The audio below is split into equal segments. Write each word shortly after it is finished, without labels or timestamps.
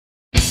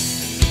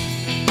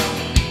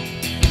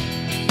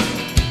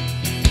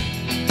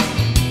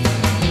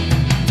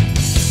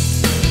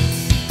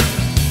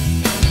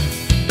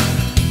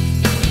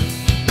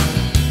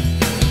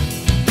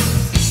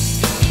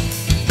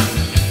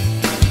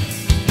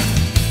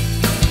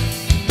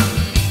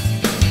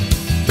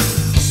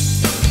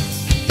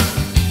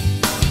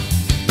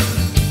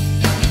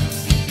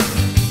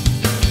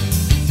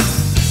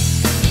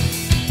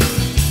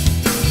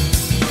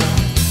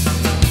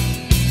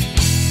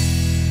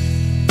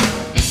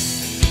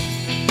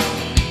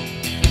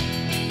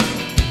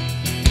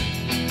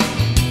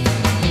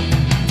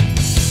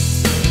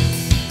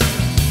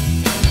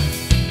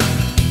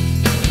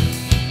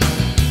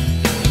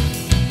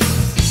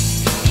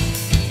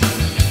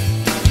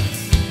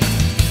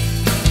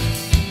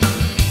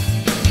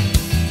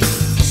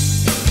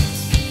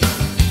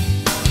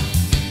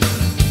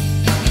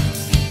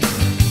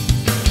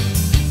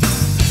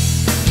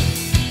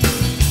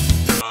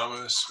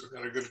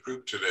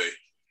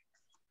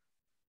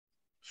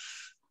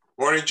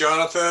Morning,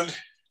 Jonathan.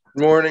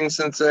 Morning,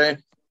 Sensei.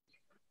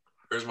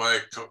 There's my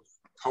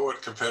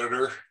poet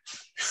competitor.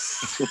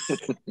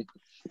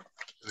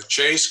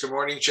 Chase, good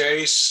morning,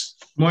 Chase.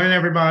 Morning,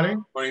 everybody.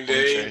 Morning,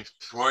 Dave.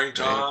 Good morning,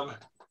 Tom.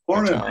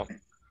 Morning. Tom.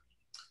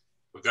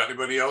 We got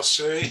anybody else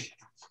today?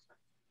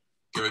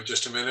 Give it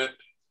just a minute.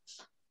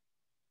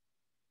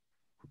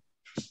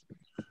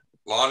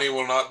 Lonnie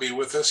will not be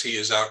with us. He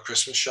is out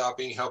Christmas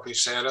shopping, helping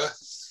Santa.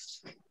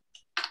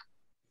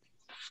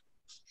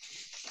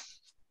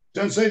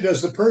 Sensei,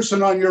 does the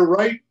person on your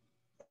right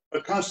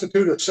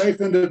constitute a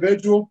safe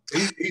individual?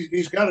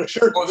 He's got a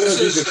shirt. Oh, this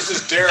is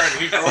Darren.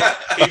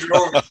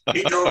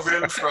 He drove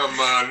in from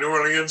New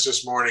Orleans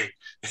this morning.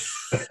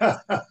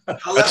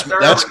 That's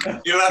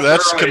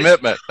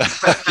commitment.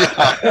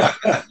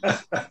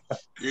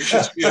 You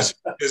should see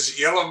his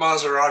yellow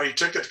Maserati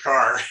ticket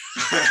car.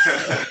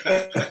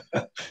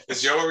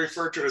 Is yellow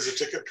referred to as a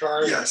ticket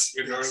car? Yes.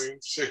 You know what I mean?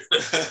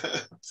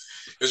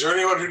 Is there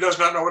anyone who does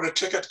not know what a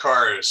ticket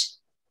car is?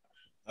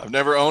 I've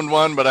never owned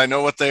one, but I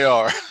know what they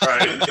are.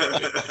 Right.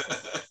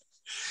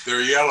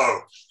 They're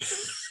yellow.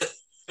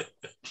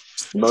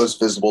 Most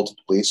visible to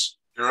police.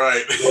 You're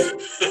right.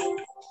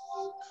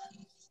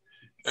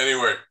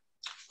 Anyway,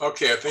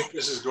 okay, I think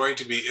this is going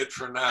to be it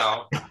for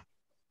now.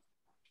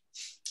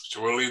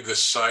 So we'll leave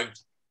this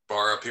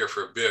sidebar up here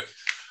for a bit.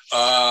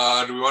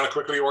 Do we want to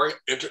quickly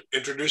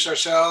introduce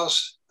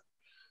ourselves?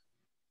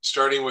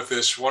 Starting with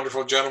this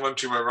wonderful gentleman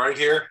to my right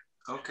here.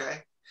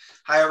 Okay.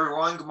 Hi,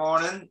 everyone. Good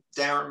morning.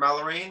 Darren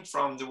Mallory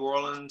from New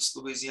Orleans,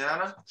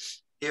 Louisiana,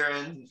 here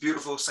in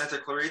beautiful Santa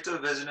Clarita,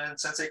 visiting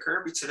Sensei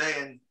Kirby today,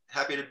 and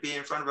happy to be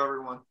in front of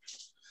everyone.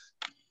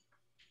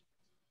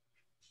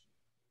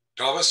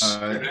 Thomas,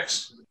 you're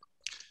next.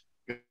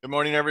 Good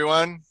morning,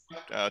 everyone.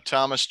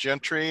 Thomas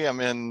Gentry. I'm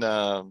in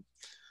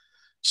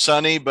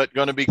sunny but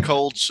going to be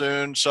cold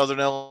soon, Southern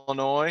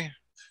Illinois,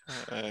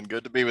 and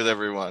good to be with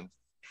everyone.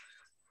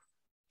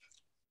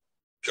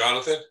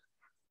 Jonathan.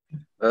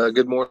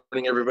 Good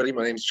morning, everybody.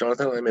 My name is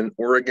Jonathan. I'm in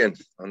Oregon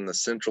on the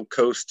central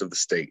coast of the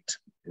state,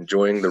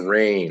 enjoying the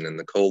rain and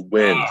the cold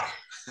wind.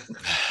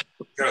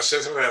 Gotta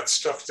send some of that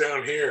stuff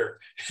down here.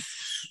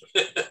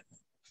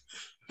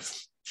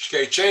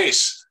 Okay,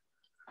 Chase.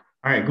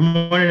 All right. Good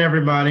morning,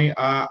 everybody.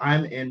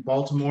 I'm in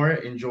Baltimore,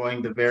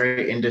 enjoying the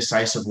very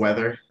indecisive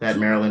weather that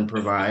Maryland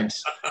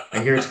provides.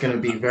 I hear it's going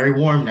to be very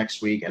warm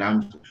next week, and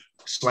I'm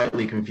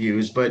slightly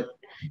confused, but,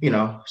 you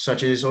know,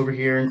 such as over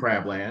here in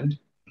Crabland.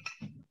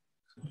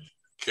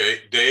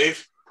 Okay,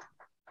 Dave.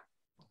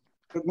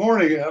 Good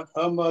morning.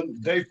 I'm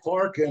Dave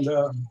Clark,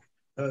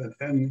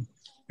 and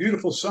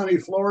beautiful sunny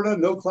Florida.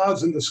 No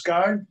clouds in the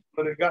sky,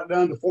 but it got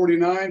down to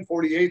 49,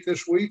 48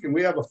 this week, and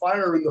we have a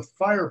fire in the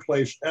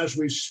fireplace as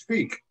we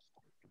speak.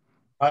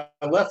 I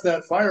left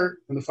that fire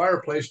in the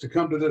fireplace to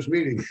come to this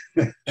meeting.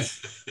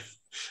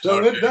 So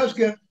okay. It does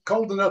get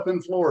cold enough in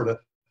Florida.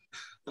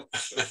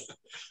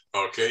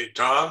 Okay,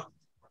 Tom.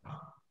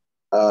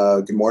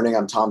 Good morning.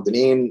 I'm Tom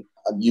Deneen.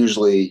 I'm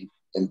usually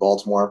in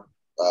Baltimore,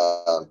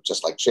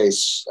 just like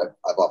Chase.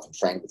 I've often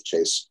trained with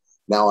Chase.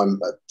 Now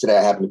today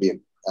I happen to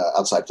be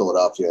outside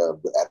Philadelphia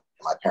at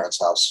my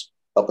parents' house,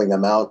 helping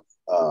them out.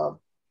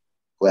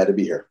 Glad to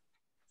be here.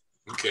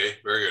 Okay,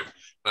 very good.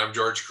 I'm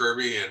George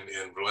Kirby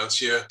in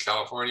Valencia,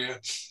 California,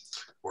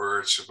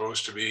 where it's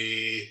supposed to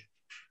be,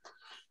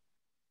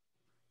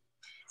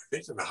 I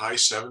think, in the high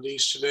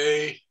 70s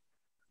today,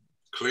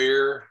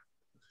 clear.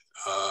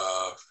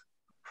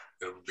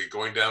 It'll be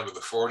going down to the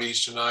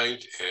 40s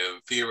tonight,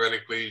 and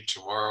theoretically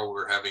tomorrow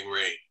we're having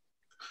rain.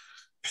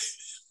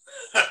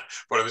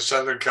 But in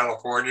Southern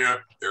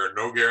California, there are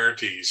no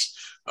guarantees.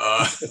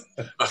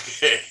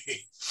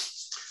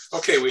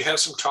 Okay, we have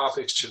some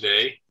topics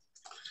today,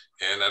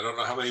 and I don't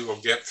know how many we'll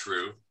get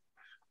through.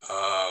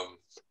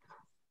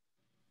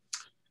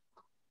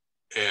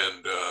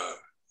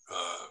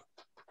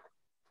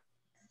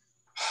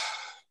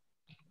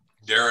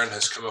 Darren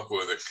has come up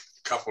with a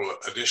couple of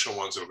additional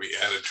ones that will be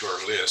added to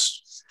our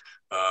list.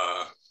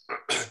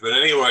 But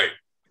anyway,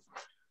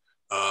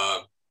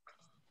 the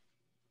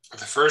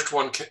first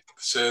one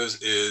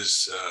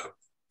is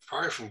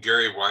probably from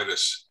Gary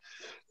Whitus,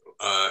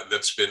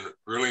 that's been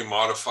really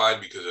modified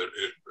because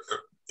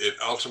it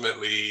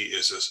ultimately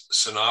is a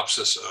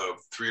synopsis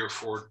of 3 or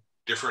 4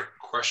 different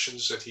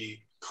questions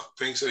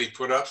things that he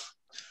put up.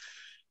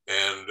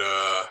 And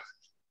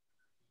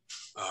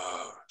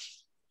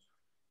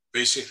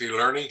basically,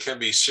 learning can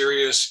be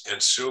serious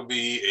and still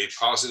be a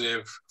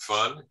positive,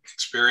 fun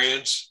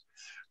experience.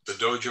 The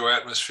dojo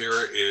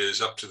atmosphere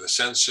is up to the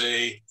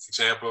sensei.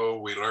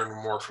 Example, we learn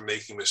more from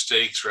making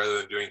mistakes rather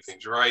than doing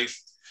things right.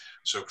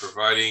 So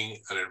providing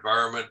an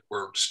environment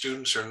where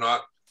students are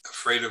not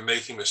afraid of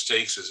making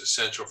mistakes is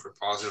essential for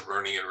positive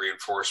learning and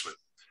reinforcement.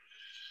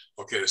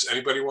 Okay, does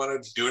anybody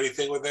want to do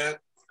anything with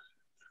that?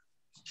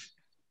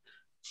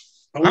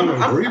 I want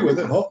to agree with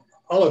it.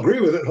 I'll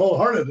agree with it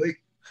wholeheartedly.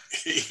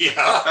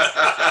 Yeah.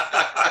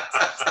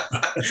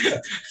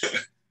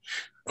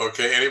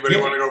 Okay, anybody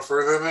want to go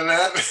further than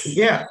that?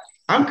 Yeah,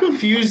 I'm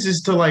confused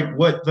as to like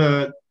what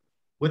the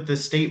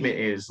statement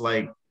is.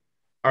 Like,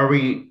 are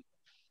we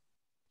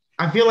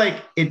I feel like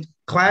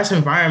class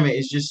environment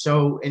is just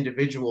so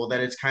individual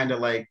that it's kind of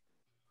like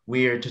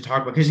weird to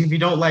talk about. Because if you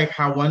don't like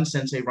how one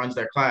sensei runs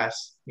their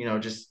class,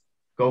 just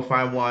go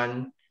find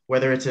one,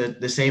 whether it's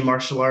the same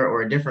martial art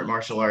or a different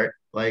martial art,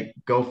 like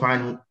go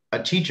find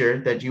a teacher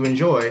that you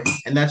enjoy,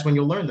 and that's when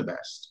you'll learn the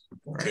best.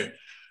 Right? Okay.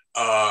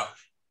 I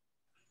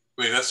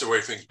mean, that's the way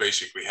things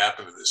basically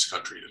happen in this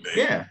country today.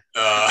 Yeah.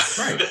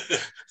 Right.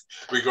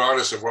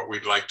 Regardless of what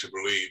we'd like to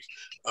believe.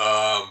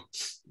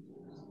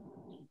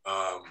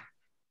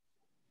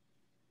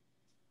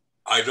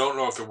 I don't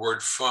know if the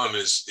word fun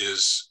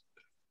is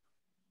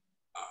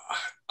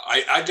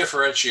I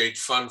differentiate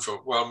fun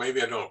from, well,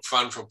 maybe I don't.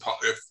 Fun from,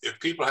 if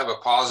people have a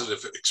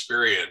positive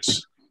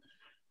experience,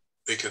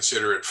 they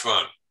consider it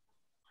fun.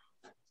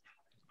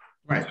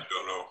 Right. I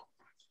don't know.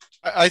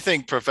 I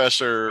think,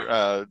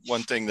 Professor,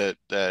 one thing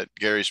that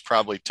Gary's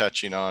probably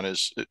touching on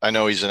is, I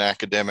know he's an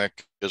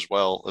academic as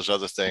well as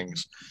other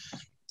things,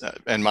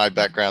 and my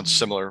background's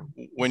similar.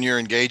 When you're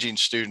engaging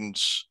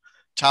students,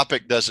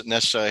 topic doesn't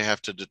necessarily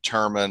have to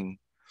determine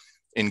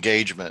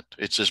engagement.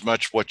 It's as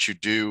much what you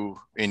do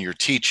in your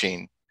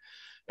teaching.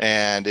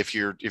 And if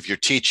you're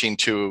teaching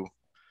to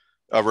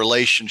a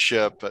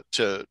relationship,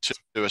 to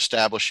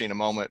establishing a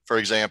moment, for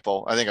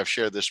example, I think I've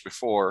shared this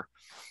before,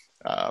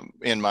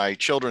 in my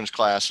children's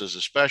classes,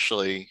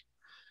 especially,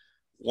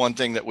 one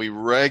thing that we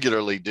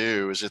regularly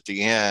do is at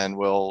the end,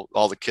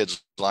 all the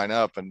kids line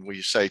up and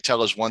we say,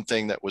 tell us one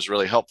thing that was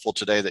really helpful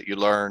today that you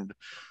learned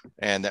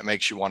and that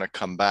makes you want to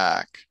come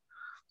back.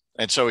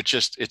 And so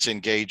it's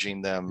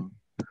engaging them.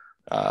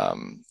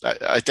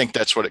 I think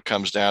that's what it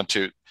comes down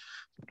to.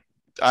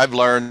 I've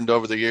learned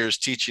over the years,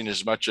 teaching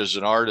as much as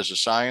an art as a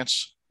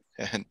science.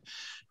 And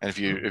if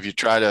you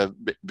try to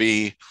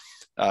be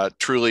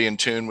truly in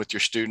tune with your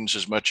students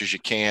as much as you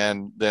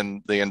can,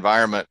 then the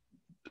environment,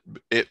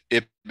 it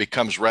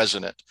becomes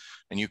resonant,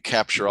 and you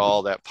capture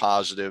all that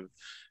positive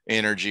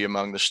energy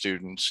among the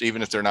students.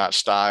 Even if they're not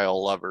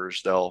style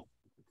lovers,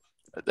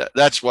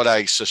 that's what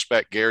I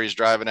suspect Gary's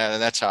driving at,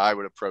 and that's how I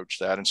would approach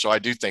that. And so I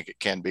do think it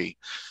can be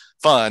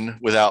fun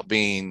without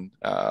being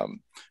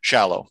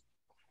shallow.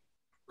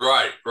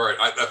 Right.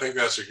 I think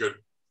that's a good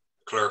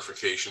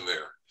clarification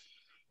there.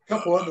 A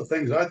couple other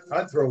things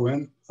I'd throw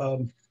in.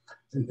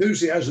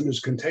 Enthusiasm is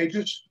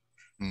contagious.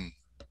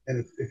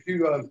 And if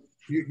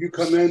you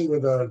come in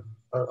with a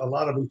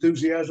lot of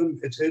enthusiasm,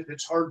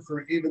 it's hard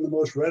for even the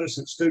most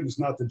reticent students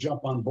not to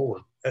jump on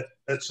board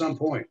at some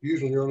point,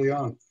 usually early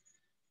on.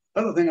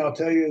 Another thing I'll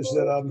tell you is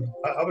that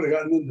I would have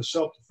gotten into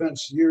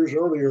self-defense years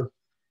earlier.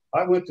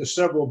 I went to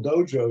several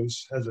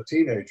dojos as a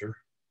teenager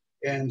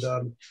and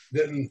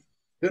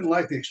didn't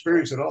like the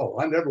experience at all.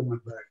 I never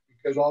went back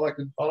because all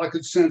I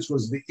could sense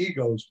was the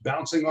egos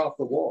bouncing off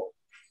the wall.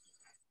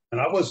 And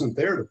I wasn't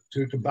there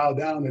to bow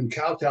down and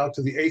kowtow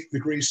to the 8th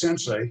degree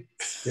sensei.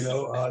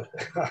 I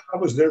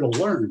was there to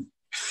learn.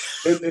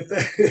 And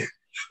if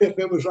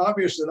it was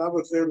obvious that I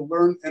was there to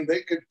learn and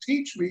they could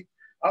teach me,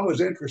 I was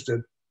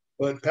interested.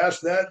 But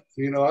past that,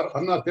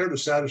 I'm not there to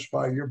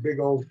satisfy your big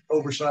old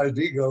oversized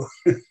ego.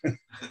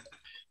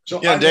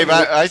 So yeah, Dave,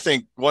 I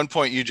think one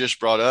point you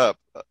just brought up,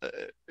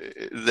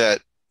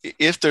 that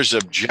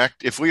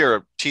if we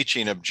are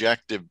teaching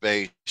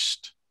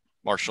objective-based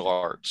martial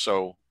arts,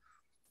 so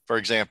for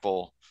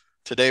example,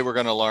 today we're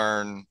going to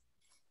learn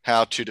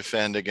how to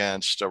defend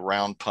against a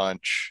round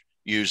punch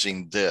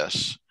using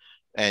this,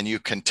 and you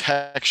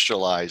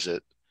contextualize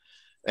it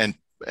and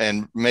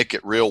make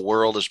it real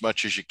world as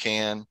much as you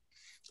can.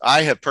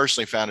 I have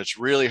personally found it's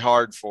really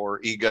hard for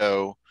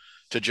ego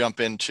to jump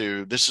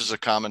into, this is a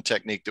common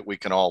technique that we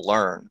can all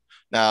learn.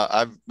 Now,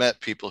 I've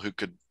met people who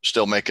could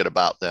still make it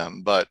about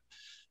them, but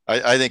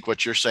I think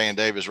what you're saying,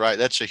 Dave, is right.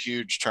 That's a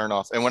huge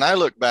turnoff. And when I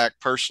look back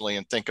personally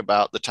and think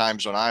about the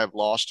times when I have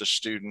lost a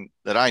student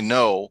that I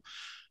know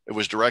it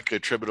was directly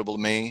attributable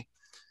to me,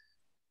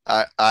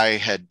 I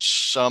had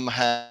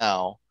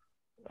somehow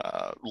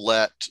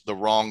let the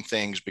wrong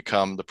things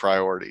become the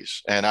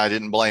priorities. And I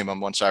didn't blame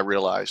them once I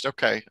realized,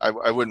 okay,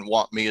 I wouldn't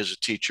want me as a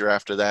teacher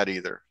after that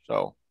either.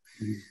 So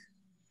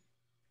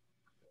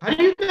how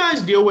do you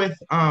guys deal with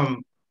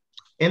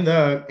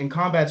in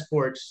combat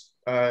sports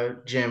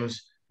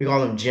gyms, we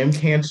call them gym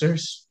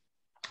cancers,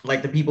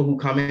 like the people who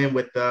come in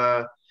with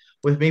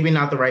maybe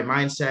not the right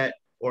mindset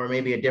or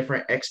maybe a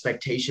different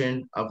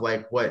expectation of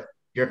like what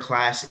your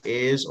class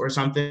is or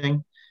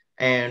something.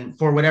 And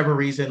for whatever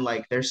reason,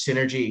 like their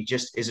synergy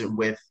just isn't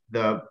with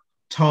the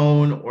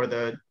tone or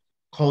the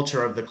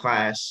culture of the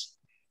class,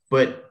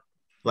 but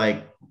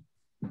like,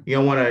 you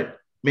don't want to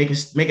make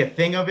a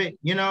thing of it,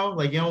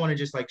 like you don't want to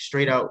just like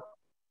straight out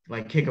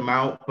like kick them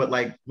out, but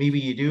like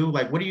maybe you do.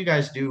 Like, what do you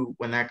guys do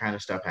when that kind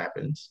of stuff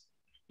happens?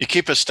 You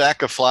keep a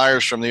stack of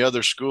flyers from the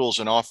other schools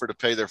and offer to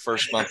pay their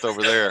first month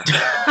over there.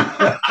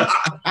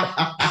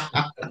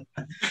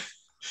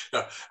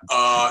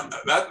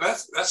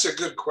 That's a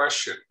good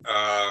question.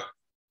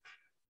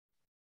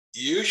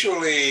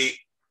 Usually,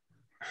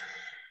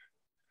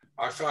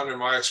 I found in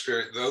my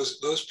experience,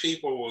 those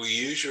people will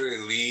usually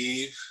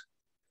leave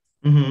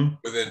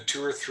within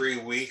 2 or 3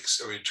 weeks.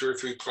 2 or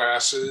 3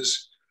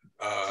 classes.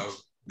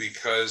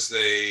 because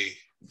they,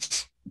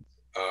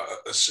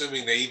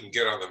 assuming they even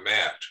get on the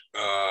mat,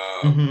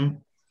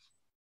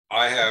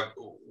 I have,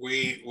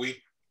 we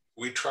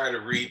try to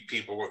read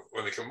people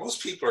when they come.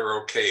 Most people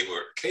are okay,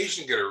 but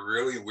occasionally get a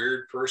really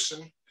weird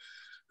person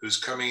who's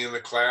coming in the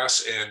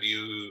class, and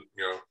you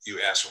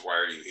ask them, why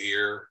are you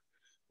here?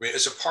 I mean,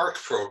 it's a park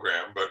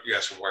program, but you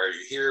ask them, why are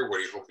you here? What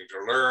are you hoping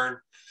to learn?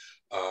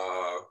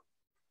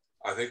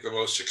 I think the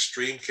most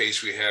extreme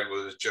case we had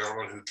was a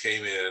gentleman who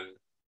came in.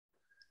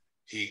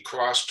 He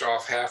crossed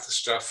off half the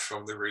stuff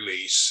from the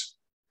release,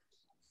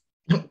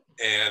 and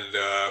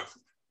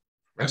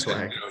I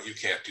said, you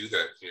can't do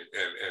that.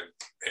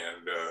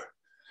 And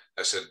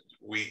I said,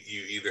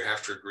 you either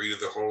have to agree to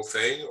the whole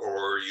thing,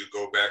 or you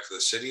go back to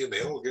the city and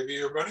they will give you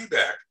your money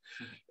back.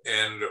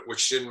 And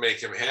which didn't make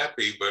him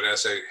happy. But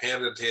as I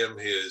handed him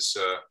his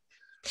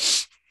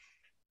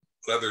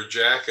leather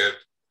jacket,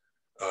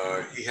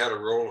 he had a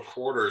roll of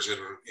quarters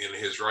in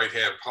his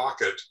right-hand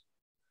pocket.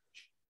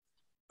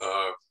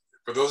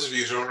 For those of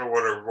you who don't know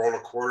what a roll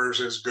of quarters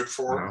is good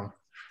for,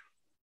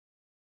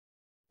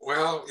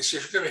 well, if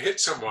you're going to hit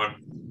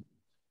someone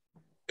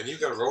and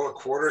you've got a roll of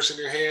quarters in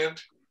your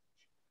hand,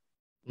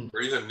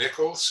 or even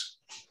nickels,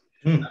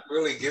 that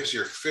really gives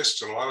your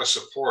fist a lot of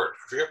support.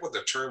 I forget what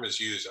the term is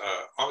used.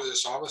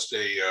 It's almost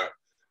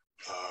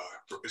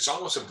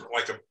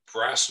like a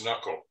brass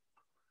knuckle.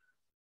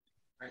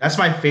 That's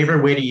my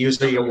favorite way to use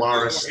the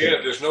Yawara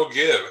stick. There's no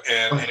give,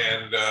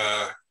 and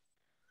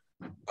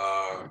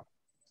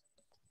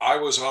I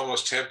was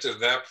almost tempted at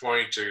that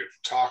point to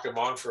talk him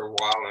on for a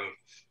while.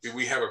 And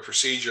we have a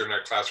procedure in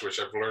our class, which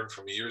I've learned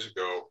from years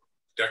ago,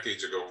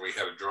 decades ago, when we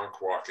had a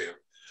drunk walk in,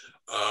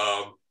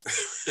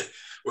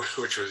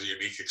 which was a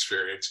unique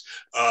experience,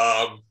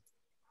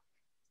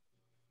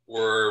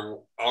 where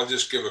I'll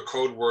just give a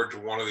code word to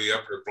one of the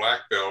upper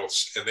black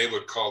belts and they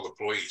would call the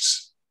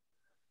police.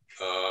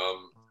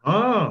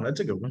 That's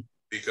a good one.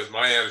 Because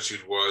my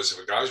attitude was, if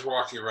a guy's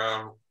walking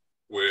around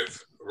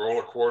with a roll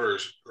of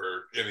quarters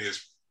or in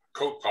his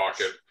coat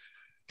pocket,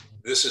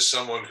 this is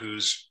someone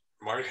who's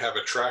might have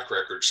a track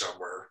record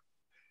somewhere,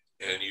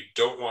 and you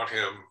don't want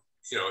him,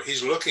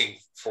 he's looking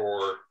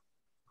for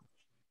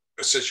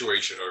a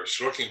situation, or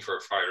he's looking for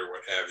a fight, or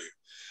what have you.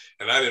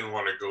 And I didn't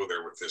want to go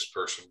there with this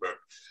person, but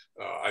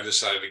I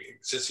decided,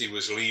 since he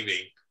was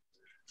leaving,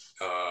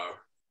 I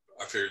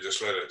figured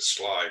just let it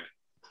slide.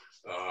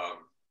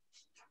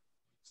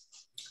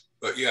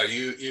 But yeah,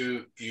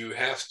 you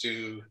have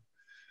to,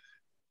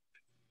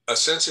 a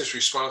sensei's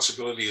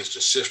responsibility is to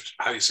sift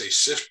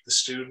the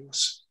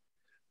students.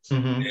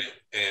 And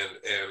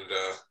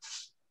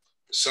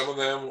some of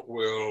them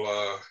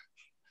will,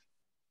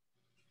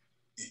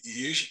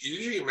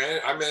 usually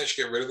I manage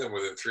to get rid of them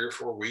within 3 or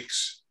 4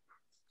 weeks.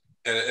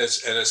 And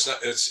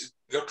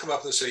they'll come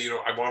up and say,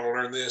 I want to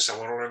learn this, I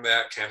want to learn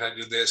that, can't I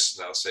do this?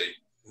 And I'll say,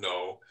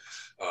 no.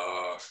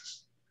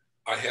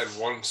 I had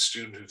one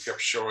student who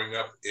kept showing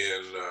up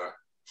in,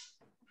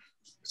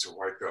 it's a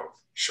white belt,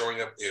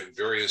 showing up in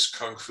various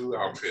Kung Fu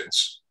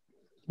outfits.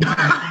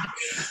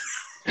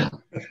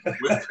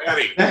 With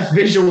padding. That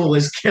visual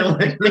is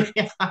killing me.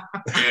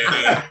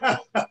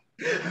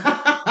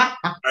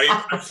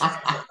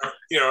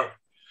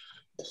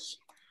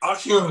 I'll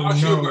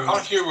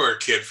humor a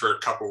kid for a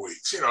couple of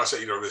weeks. I'll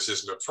say, this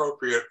isn't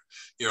appropriate.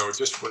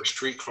 Just wear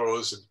street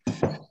clothes.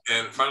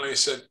 And finally I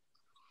said,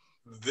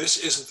 this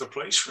isn't the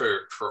place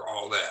for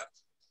all that.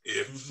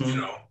 If,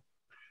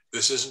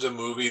 this isn't a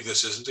movie,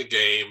 this isn't a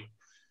game.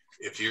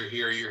 If you're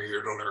here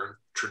to learn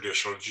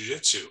traditional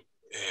jiu-jitsu.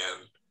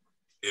 And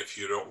if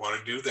you don't want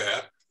to do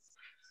that,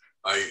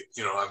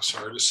 I'm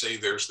sorry to say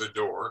there's the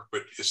door,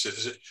 but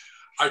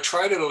I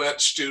try to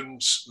let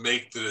students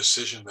make the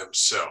decision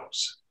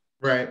themselves.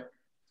 Right.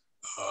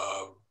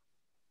 I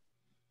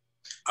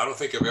don't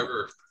think I've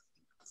ever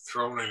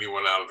thrown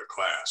anyone out of the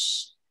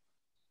class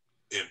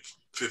in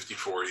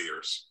 54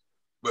 years,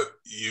 but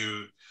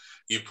you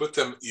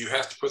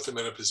have to put them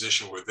in a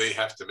position where they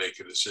have to make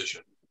a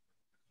decision.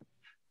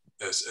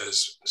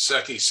 As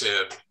Seki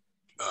said,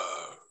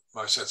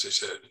 my sensei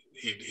said,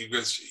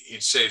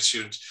 he'd say to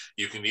students,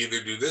 you can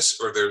either do this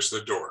or there's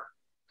the door.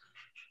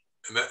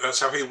 And that's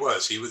how he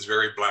was. He was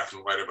very black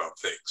and white about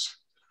things.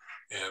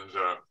 And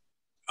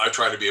I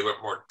try to be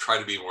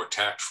more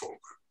tactful.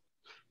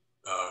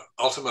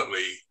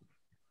 Ultimately,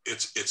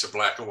 it's a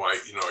black and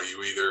white.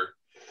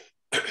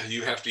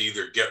 You have to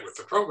either get with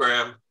the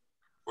program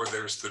or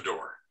there's the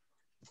door.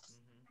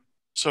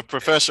 So,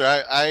 Professor,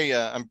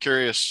 I'm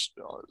curious.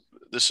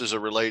 This is a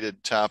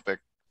related topic,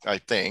 I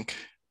think.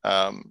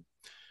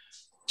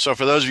 So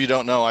for those of you who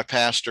don't know, I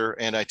pastor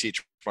and I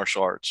teach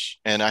martial arts.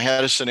 And I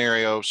had a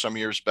scenario some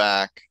years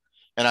back,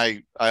 and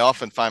I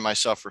often find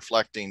myself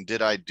reflecting,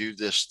 did I do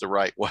this the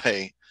right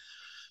way?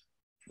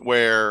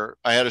 Where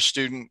I had a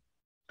student,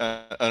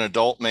 an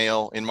adult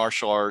male in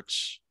martial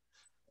arts,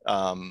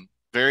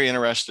 very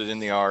interested in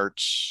the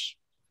arts,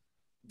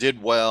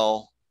 did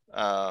well.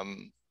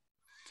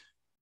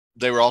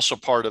 They were also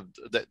part of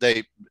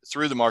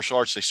through the martial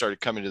arts, they started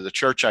coming to the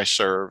church I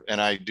serve,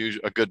 and I do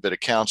a good bit of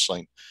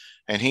counseling.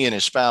 And he and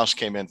his spouse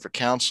came in for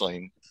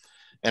counseling.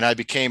 and I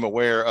became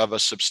aware of a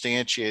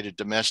substantiated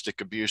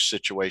domestic abuse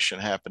situation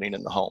happening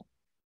in the home.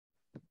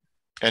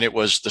 And it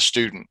was the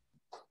student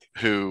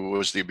who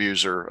was the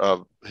abuser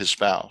of his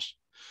spouse.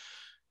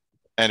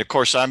 And of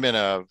course, I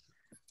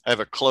have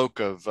a cloak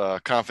of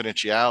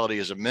confidentiality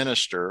as a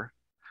minister,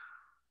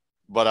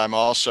 but I'm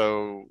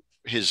also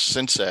his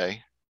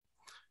sensei.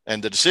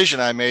 And the decision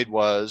I made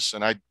was,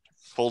 and I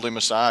pulled him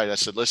aside, I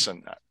said,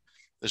 listen,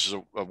 this is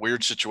a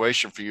weird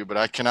situation for you, but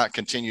I cannot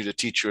continue to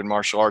teach you in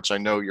martial arts. I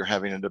know you're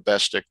having a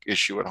domestic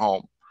issue at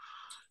home.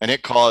 And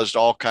it caused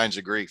all kinds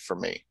of grief for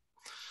me.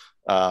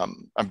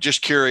 I'm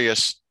just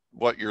curious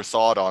what your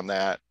thought on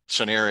that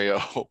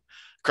scenario,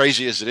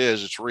 crazy as it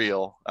is, it's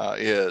real,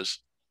 is.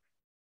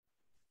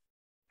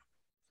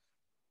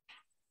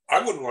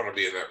 I wouldn't want to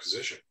be in that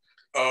position.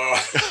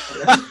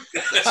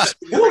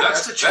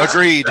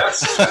 Agreed.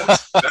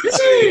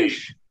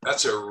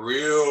 That's a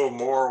real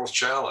moral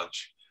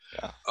challenge.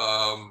 Yeah.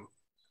 I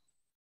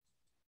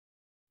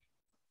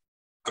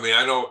mean,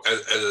 I know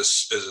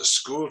as a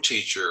school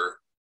teacher,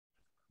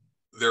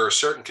 there are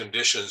certain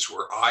conditions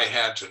where I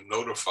had to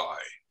notify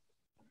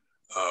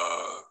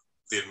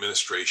the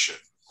administration,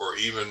 or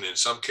even in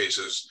some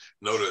cases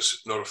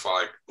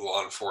notify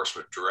law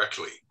enforcement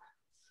directly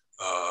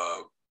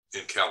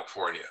in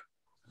California.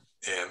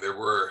 And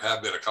there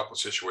have been a couple of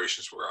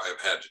situations where I've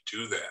had to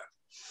do that,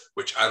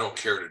 which I don't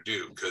care to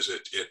do because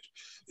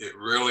it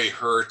really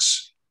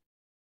hurts.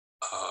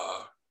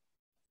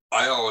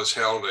 I always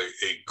held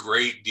a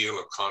great deal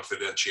of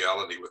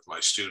confidentiality with my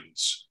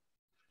students.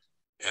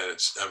 And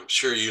I'm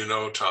sure you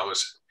know,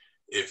 Thomas,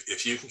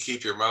 if you can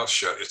keep your mouth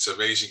shut, it's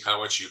amazing how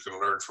much you can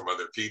learn from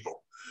other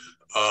people.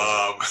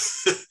 And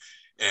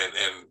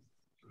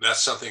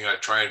that's something I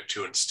try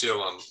to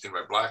instill in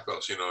my black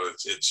belts. You know,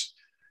 it's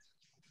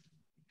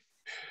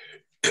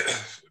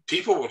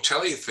people will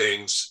tell you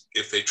things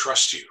if they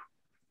trust you,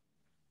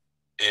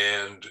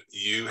 and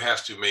you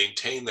have to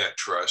maintain that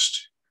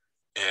trust.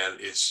 And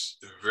it's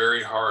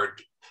very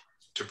hard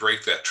to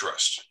break that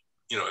trust.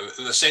 You know,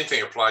 and the same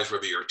thing applies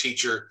whether you're a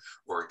teacher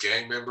or a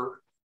gang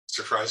member.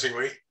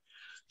 Surprisingly,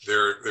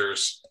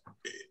 it's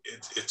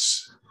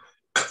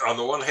on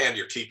the one hand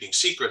you're keeping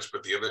secrets,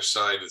 but the other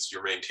side is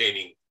you're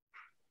maintaining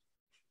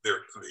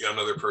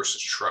another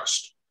person's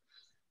trust,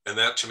 and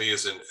that to me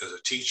as a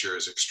teacher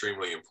is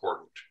extremely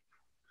important.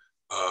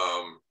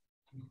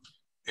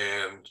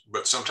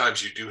 But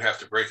sometimes you do have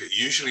to break it.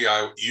 Usually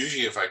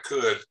if I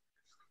could,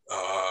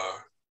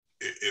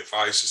 if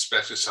I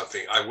suspected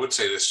something, I would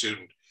say to the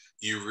student,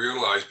 you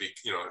realize,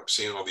 you know, I'm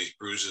seeing all these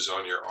bruises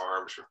on your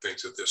arms or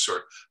things of this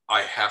sort.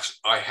 I have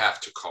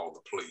to call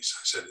the police.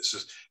 I said,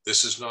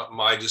 this is not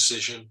my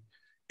decision.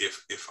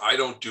 If I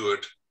don't do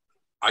it,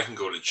 I can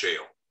go to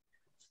jail,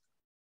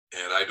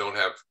 and I don't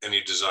have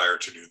any desire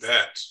to do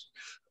that.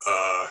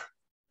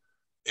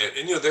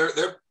 And you know,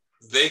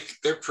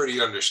 they're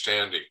pretty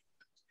understanding.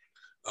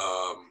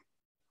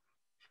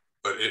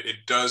 But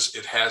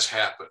it has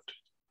happened,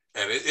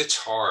 and it's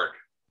hard.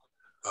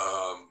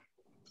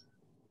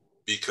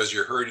 Because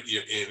you're hurting.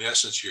 In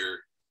essence, you're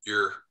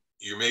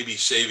maybe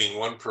saving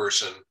one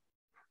person,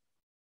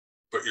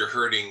 but you're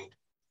hurting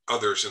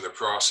others in the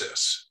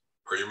process,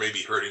 or you're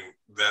maybe hurting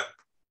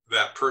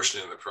that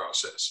person in the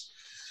process.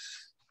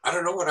 I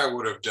don't know what I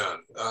would have done.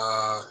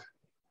 I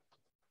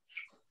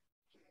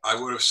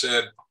would have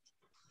said,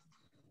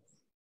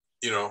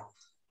 you know,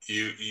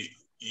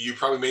 you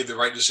probably made the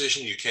right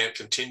decision. You can't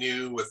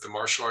continue with the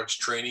martial arts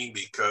training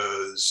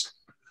because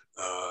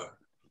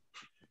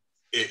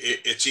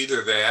it's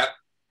either that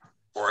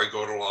or I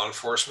go to law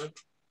enforcement,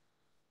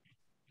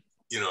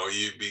 you know,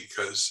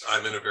 because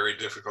I'm in a very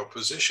difficult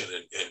position.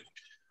 And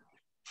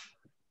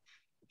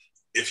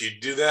if you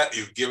do that,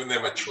 you've given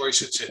them a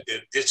choice.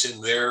 It's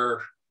in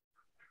their,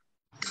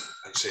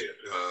 I'd say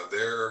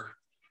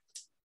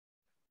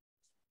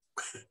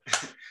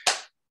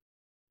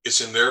it's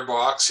in their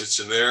box. It's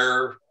in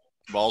their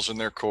ball's in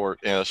their court.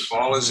 Yes. The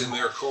ball is in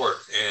their court.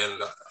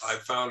 And I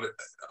found it,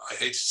 I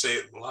hate to say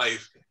it in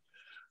life,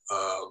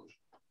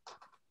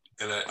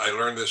 and I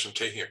learned this from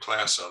taking a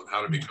class on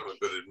how to become a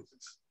good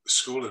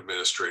school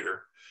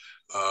administrator.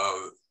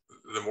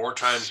 The more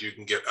times you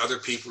can get other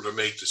people to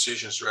make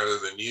decisions rather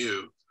than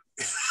you,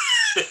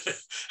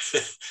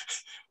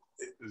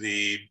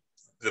 the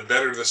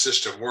better the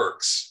system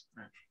works.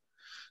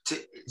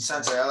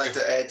 Sensei, I like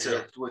to add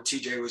to what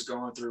TJ was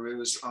going through. It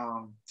was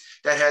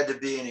that had to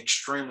be an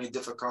extremely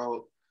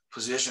difficult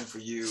position for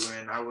you,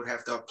 and I would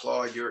have to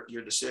applaud your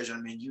decision.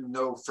 I mean, you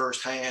know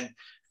firsthand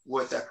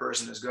what that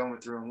person is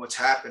going through and what's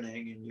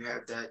happening, and you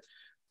have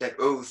that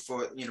oath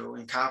for, you know,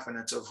 in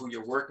confidence of who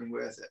you're working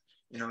with,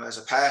 you know, as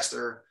a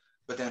pastor,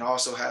 but then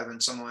also having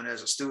someone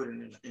as a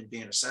student and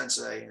being a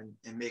sensei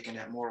and making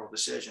that moral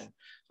decision.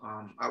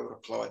 I would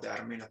applaud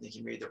that. I mean, I think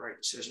he made the right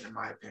decision in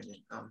my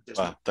opinion.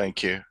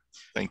 Thank you.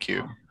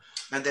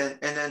 And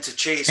then to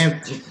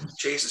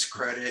Chase's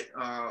credit,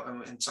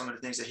 and some of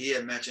the things that he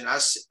had mentioned,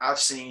 I've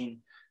seen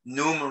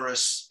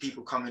numerous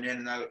people coming in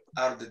and out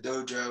of the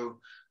dojo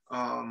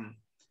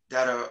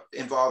that are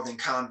involved in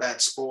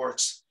combat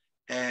sports,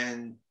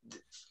 and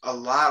a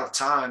lot of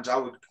times I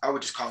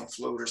would just call them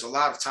floaters. A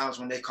lot of times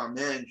when they come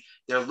in,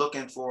 they're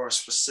looking for a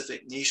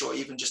specific niche, or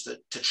even just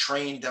to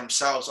train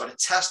themselves or to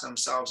test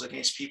themselves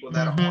against people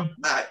that are on the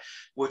mat,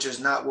 which is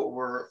not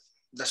what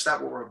that's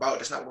not what we're about.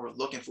 That's not what we're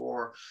looking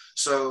for.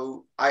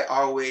 So I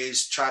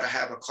always try to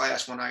have a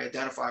class when I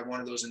identify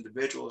one of those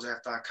individuals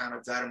after I kind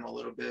of vet them a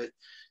little bit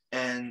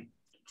and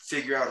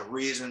figure out a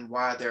reason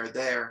why they're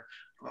there,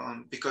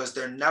 because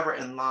they're never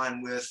in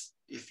line with,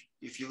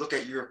 if you look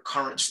at your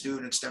current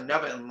students, they're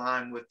never in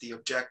line with the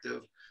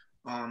objective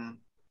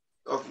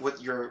of what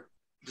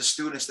the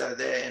students that are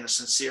there in a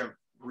sincere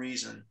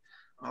reason.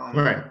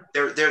 Right.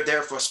 They're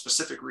there for a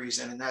specific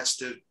reason, and that's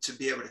to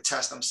be able to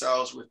test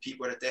themselves with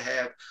people that they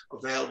have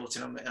available to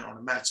them and on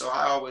the mat. So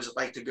I always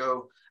like to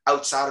go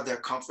outside of their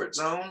comfort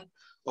zone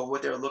of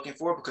what they're looking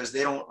for, because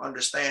they don't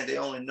understand. They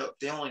only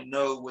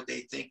know what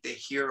they think they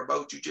hear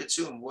about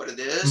jiu-jitsu and what it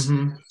is.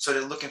 So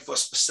they're looking for a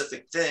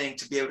specific thing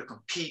to be able to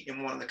compete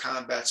in one of the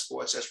combat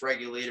sports that's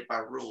regulated by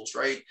rules,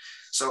 right?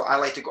 So I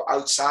like to go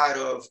outside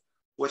of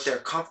what their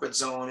comfort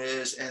zone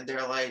is, and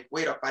they're like,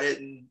 wait up, I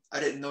didn't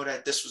know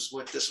that this was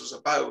what this was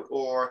about,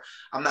 or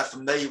I'm not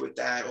familiar with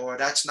that, or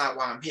that's not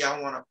why I'm here.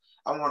 I want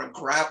to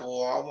grapple,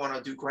 or I want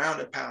to do ground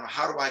and pound.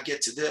 How do I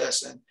get to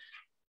this? And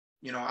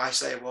I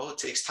say, well, it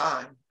takes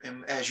time.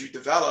 And as you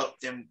develop,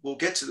 then we'll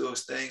get to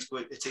those things,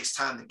 but it takes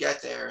time to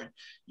get there. And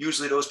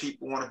usually those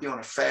people want to be on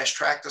a fast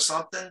track to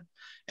something,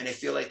 and they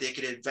feel like they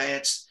could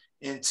advance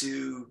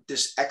into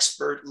this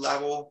expert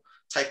level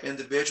type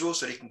individual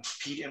so they can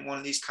compete in one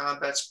of these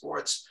combat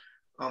sports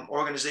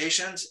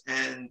organizations,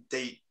 and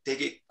they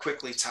get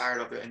quickly tired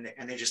of it,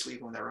 and they just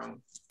leave on their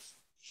own.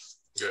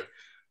 Good.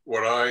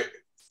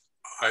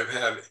 I've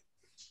had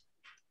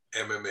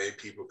MMA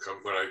people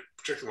come,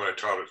 particularly when I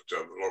taught at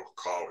the local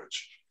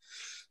college,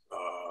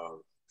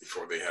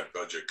 before they had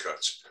budget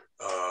cuts.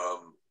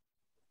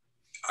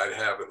 I'd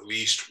have at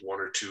least one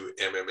or two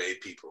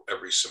MMA people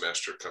every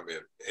semester come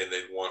in, and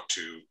they'd want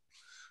to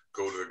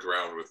go to the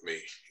ground with me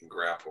and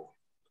grapple.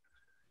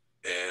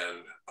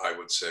 And I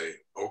would say,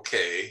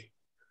 okay,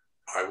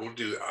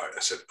 I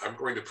said, I'm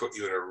going to put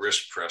you in a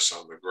wrist press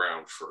on the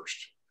ground first.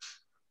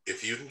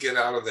 If you can get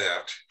out of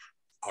that,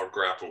 I'll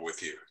grapple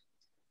with you.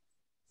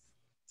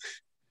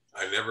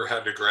 I never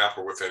had to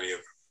grapple with any of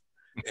them.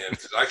 And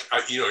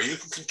you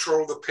can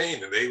control the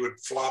pain, and they would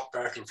flop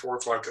back and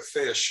forth like a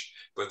fish,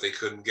 but they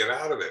couldn't get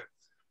out of it.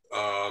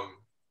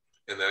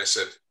 And then I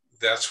said,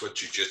 that's what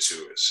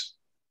jiu-jitsu is.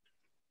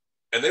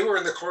 And they were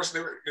in the course, we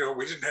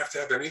didn't have to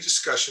have any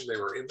discussion. They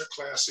were in the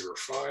class, they were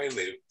fine.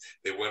 They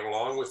went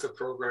along with the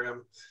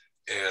program.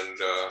 And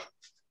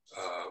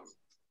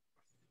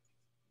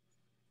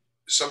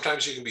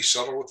sometimes you can be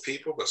subtle with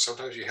people, but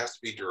sometimes you have to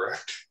be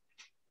direct.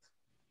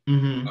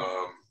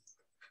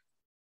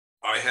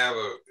 I have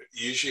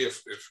usually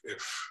if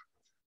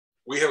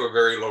we have a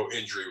very low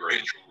injury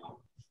rate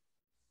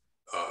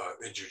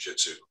in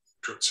jiu-jitsu,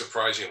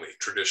 surprisingly,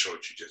 traditional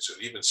jiu-jitsu.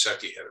 Even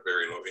Seki had a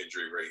very low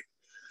injury rate.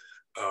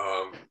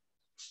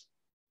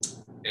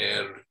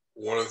 And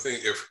one of the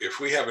things, if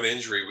we have an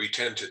injury, we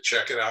tend to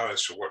check it out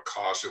as to what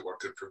caused it, what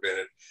could prevent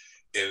it.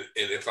 And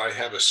if I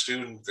have a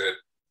student that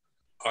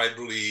I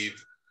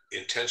believe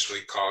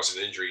intentionally caused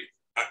an injury,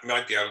 it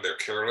might be out of their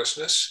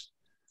carelessness,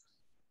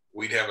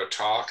 we'd have a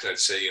talk. And I'd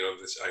say,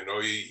 I know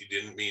you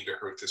didn't mean to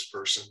hurt this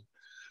person,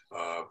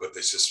 but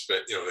they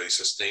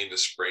sustained a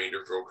sprained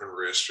or broken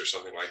wrist or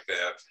something like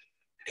that.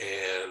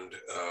 And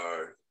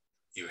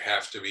you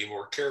have to be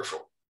more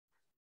careful.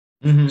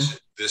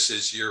 This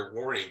is your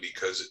warning,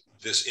 because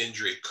this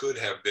injury could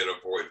have been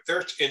avoided. There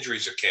are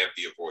injuries that can't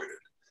be avoided,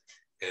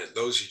 and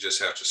those you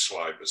just have to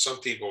slide. But some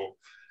people,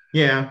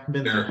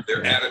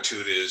 their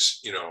attitude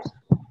is,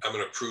 I'm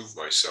going to prove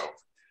myself.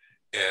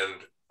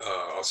 And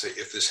I'll say,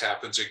 if this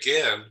happens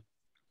again,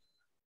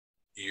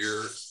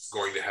 you're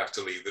going to have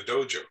to leave the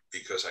dojo,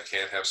 because I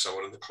can't have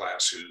someone in the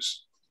class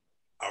who's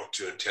out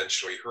to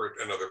intentionally hurt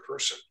another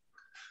person.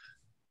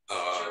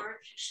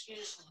 George,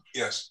 excuse me.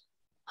 Yes.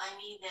 I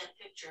need that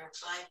picture of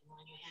Biden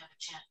when you have a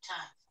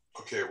time.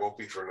 Okay, it won't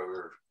be for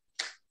another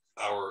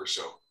hour or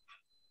so.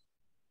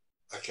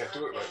 I can't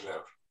do it right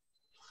now.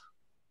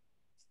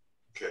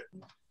 Okay.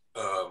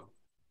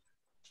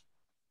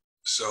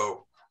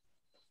 So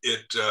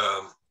it,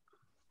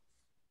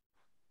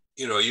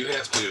 you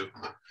have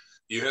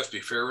to be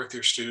fair with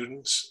your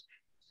students,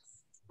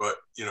 but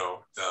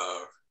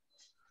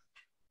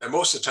and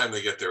most of the time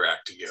they get their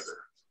act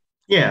together.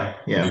 Yeah.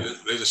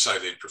 They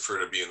decide they'd prefer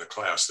to be in the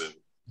class than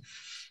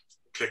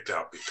kicked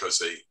out because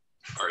they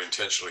are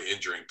intentionally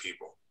injuring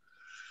people.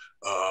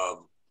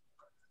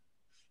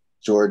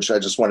 George, I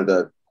just wanted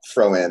to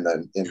throw in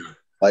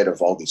light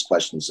of all these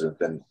questions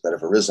that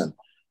have arisen,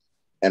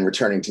 and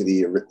returning to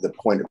the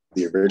point of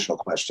the original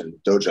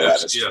question, dojo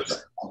atmosphere.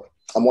 Yes.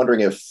 I'm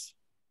wondering if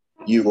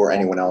you or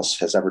anyone else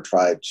has ever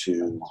tried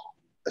to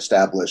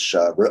establish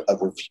a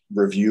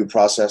review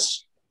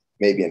process,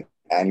 maybe an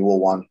annual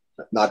one,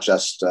 not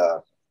just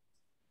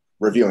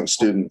reviewing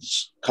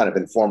students kind of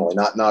informally,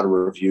 not a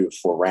review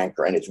for rank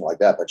or anything like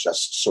that, but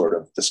just sort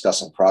of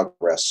discussing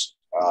progress.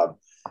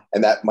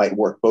 And that might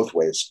work both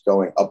ways,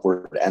 going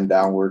upward and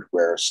downward,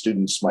 where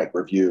students might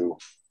review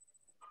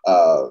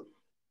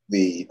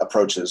the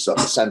approaches of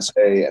the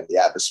sensei and the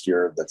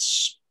atmosphere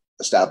that's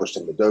established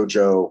in the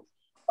dojo.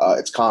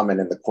 It's common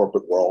in the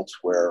corporate world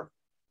where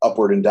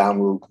upward and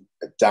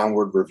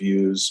downward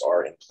reviews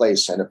are in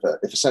place. And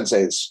if a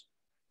sensei is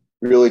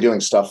really doing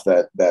stuff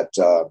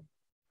that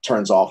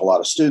turns off a lot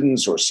of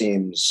students or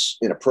seems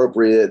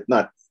inappropriate,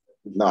 not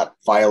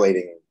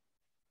violating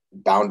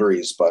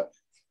boundaries, but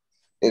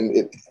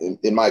in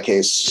my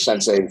case,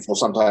 sensei will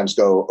sometimes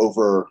go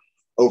over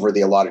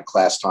the allotted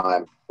class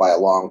time by a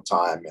long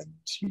time, and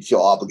you feel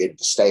obligated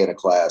to stay in a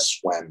class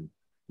when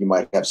you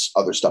might have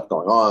other stuff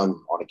going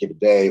on a given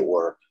day,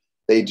 or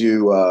they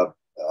do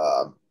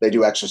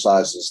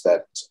exercises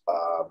that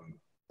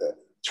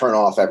turn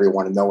off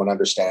everyone and no one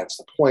understands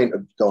the point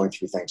of going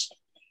through things.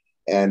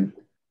 And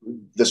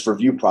this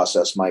review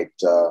process might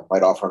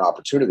offer an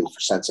opportunity for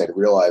sensei to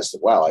realize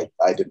that, wow,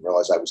 I didn't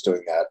realize I was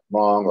doing that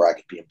wrong, or I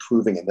could be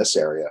improving in this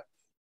area.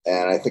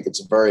 And I think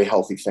it's a very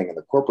healthy thing in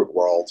the corporate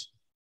world.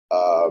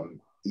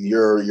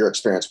 Your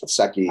experience with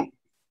Seki,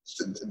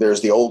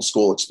 there's the old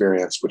school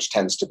experience, which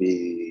tends to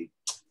be,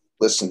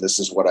 listen, this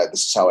is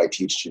how I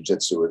teach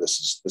jujitsu, or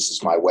this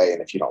is my way.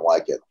 And if you don't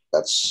like it,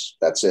 that's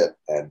it.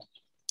 And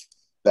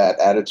that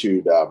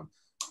attitude,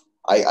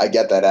 I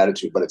get that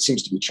attitude, but it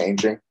seems to be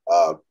changing,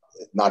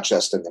 not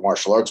just in the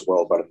martial arts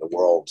world, but in the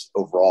world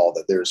overall,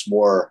 that there's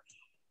more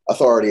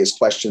authority is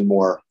questioned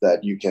more,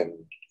 that you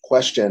can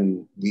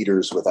question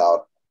leaders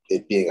without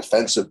it being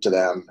offensive to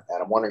them.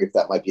 And I'm wondering if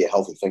that might be a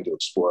healthy thing to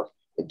explore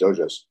in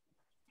dojos.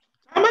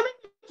 I think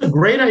it's a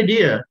great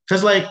idea,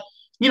 because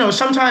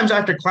sometimes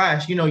after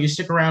class, you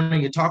stick around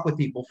and you talk with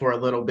people for a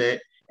little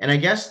bit. And I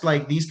guess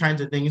like these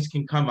kinds of things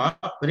can come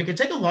up, but it could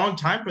take a long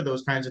time for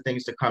those kinds of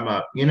things to come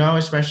up,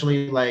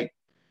 especially like,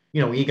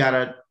 we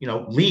gotta,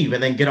 leave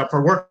and then get up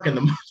for work in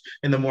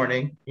the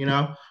morning,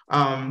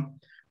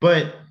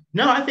 but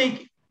no, I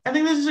think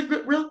this is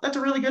that's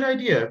a really good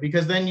idea,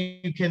 because then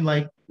you can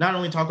like not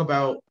only talk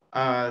about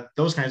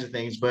those kinds of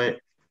things, but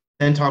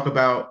then talk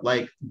about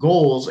like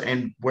goals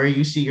and where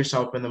you see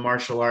yourself in the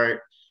martial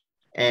art,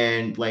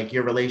 and like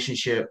your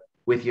relationship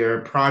with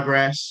your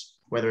progress,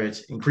 whether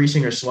it's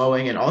increasing or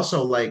slowing, and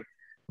also like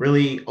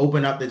really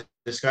open up the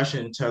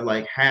discussion to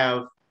like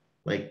have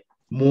like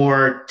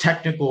more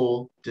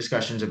technical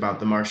discussions about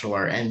the martial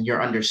art and your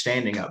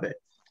understanding of it.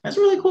 That's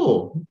really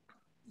cool.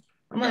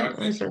 I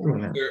might start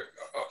doing that.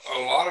 A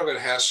lot of it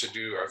has to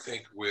do, I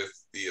think, with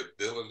the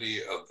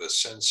ability of the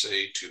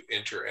sensei to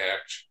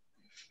interact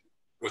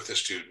with the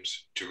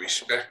students, to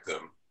respect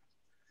them,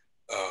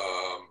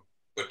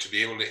 but to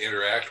be able to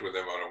interact with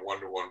them on a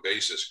one-to-one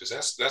basis, because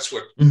that's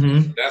what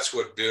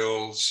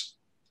builds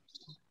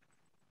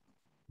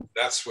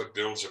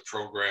a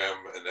program,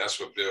 and that's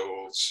what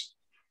builds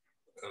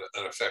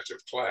an effective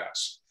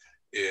class.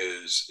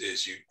 Is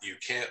you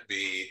can't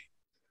be.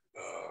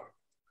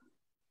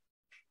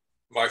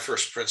 My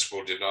first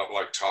principal did not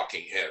like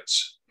talking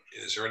heads.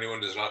 Is there anyone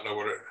who does not know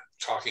what a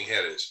talking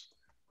head is?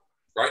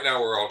 Right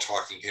now, we're all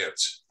talking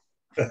heads.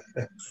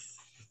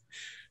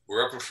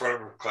 We're up in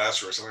front of a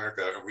class or something like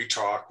that, and we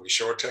talk, we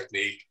show a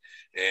technique,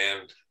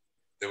 and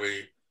then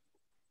we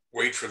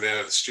wait for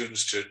the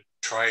students to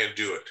try and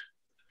do it.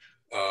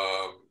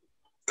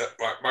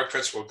 My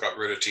principal got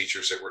rid of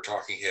teachers that were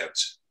talking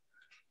heads.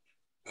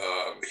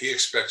 He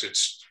expected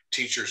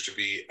teachers to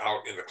be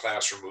out in the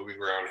classroom,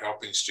 moving around,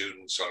 helping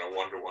students on a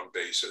one-to-one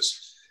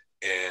basis.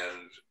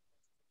 And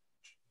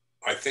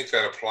I think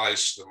that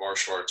applies to the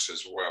martial arts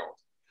as well.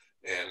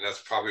 And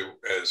that's probably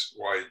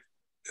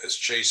as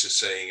Chase is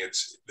saying,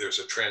 there's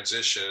a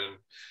transition.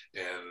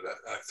 And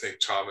I think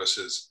Thomas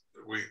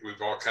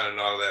we've all kind of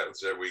nodded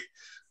that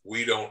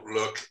we don't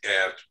look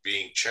at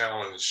being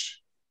challenged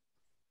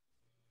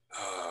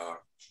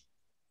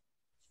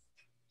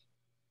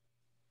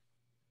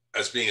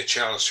as being a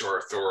challenge to our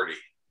authority.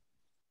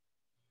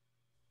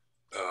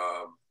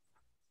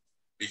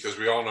 Because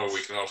we all know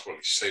we can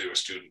ultimately say to a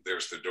student,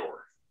 "There's the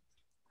door."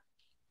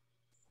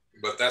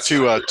 But that's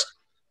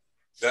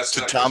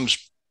not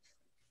Tom's.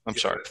 I'm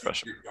sorry,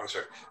 Professor. I'm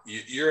sorry.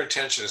 Your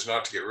intention is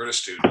not to get rid of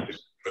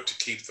students, but to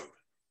keep them.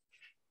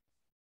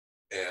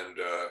 And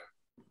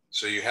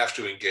so you have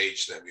to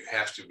engage them. You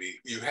have to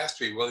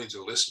be willing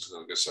to listen to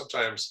them, because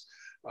sometimes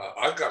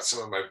I've got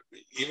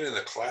even in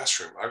the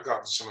classroom, I've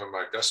gotten some of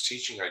my best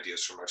teaching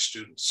ideas from my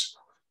students.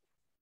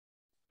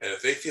 And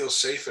if they feel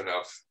safe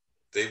enough,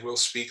 they will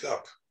speak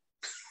up.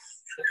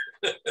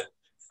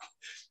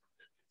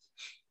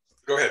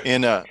 Go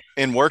ahead.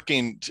 In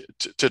working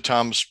to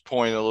Tom's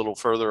point a little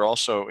further,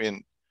 also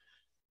in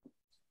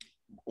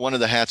one of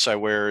the hats I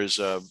wear is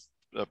a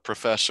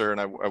professor,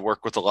 and I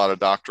work with a lot of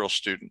doctoral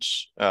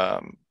students.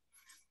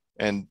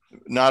 And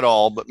not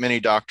all, but many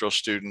doctoral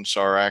students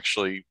are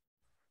actually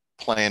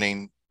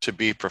planning to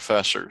be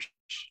professors.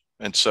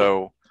 And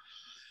so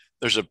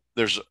there's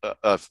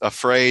a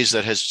phrase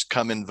that has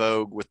come in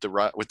vogue with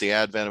the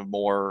advent of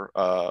more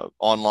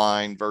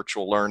online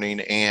virtual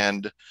learning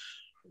and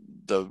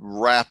the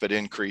rapid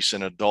increase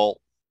in adult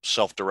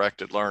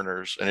self-directed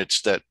learners. And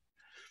it's that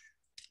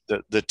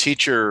the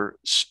teacher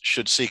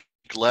should seek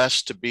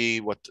less to be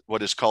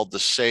what is called the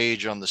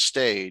sage on the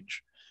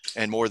stage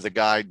and more the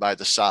guide by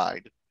the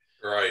side.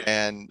 Right.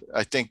 And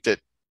I think that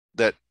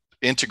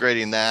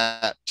integrating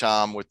that,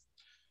 Tom, with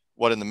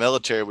what in the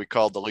military we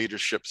call the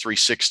leadership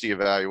 360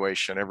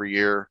 evaluation. Every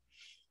year,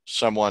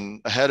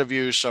 someone ahead of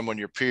you, someone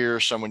your peer,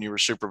 someone you were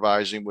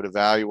supervising would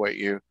evaluate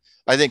you.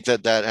 I think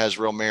that has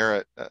real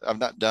merit. I've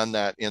not done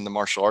that in the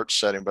martial arts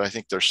setting, but I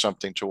think there's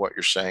something to what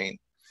you're saying.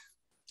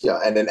 Yeah,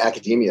 and in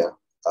academia,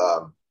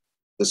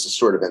 this is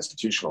sort of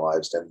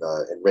institutionalized, and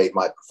rate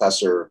my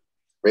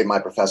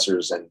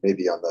professors, and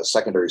maybe on the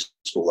secondary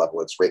school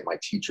level, it's rate my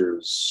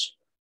teachers,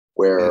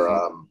 where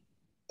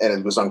and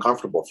it was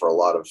uncomfortable for a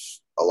lot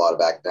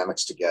of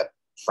academics to get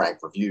frank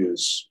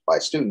reviews by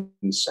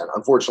students, and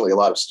unfortunately, a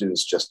lot of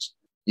students just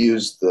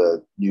use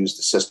the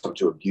system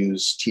to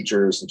abuse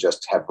teachers and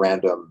just have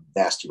random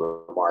nasty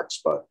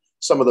remarks. But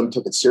some of them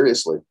took it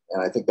seriously,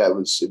 and I think it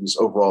was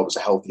overall a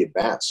healthy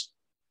advance,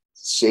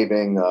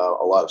 saving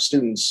a lot of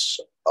students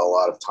a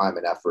lot of time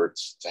and effort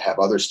to have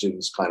other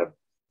students kind of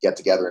get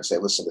together and say,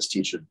 listen, this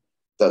teacher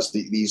does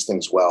these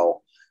things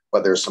well,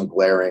 but there's some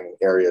glaring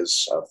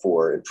areas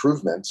for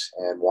improvement,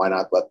 and why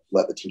not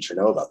let the teacher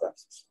know about that?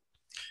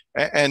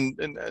 And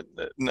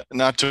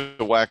not to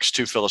wax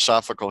too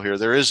philosophical here,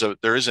 there is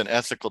an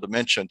ethical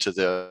dimension to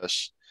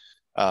this.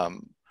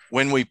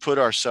 When we put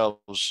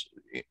ourselves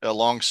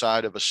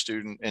alongside of a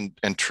student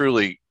and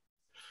truly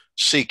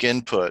seek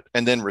input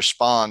and then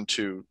respond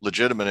to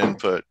legitimate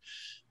input,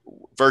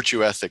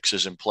 virtue ethics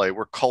is in play.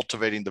 We're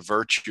cultivating the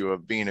virtue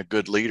of being a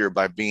good leader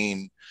by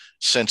being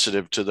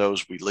sensitive to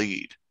those we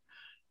lead.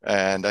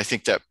 And I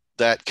think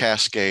that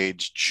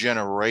cascades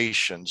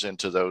generations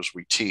into those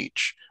we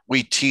teach.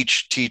 We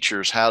teach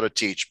teachers how to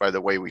teach by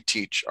the way we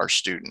teach our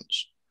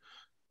students.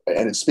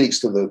 And it speaks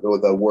to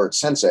the word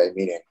sensei,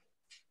 meaning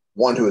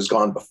one who has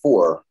gone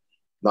before.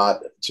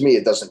 Not, to me,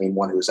 it doesn't mean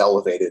one who is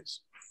elevated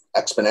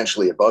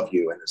exponentially above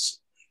you and is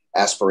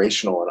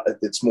aspirational.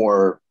 It's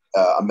more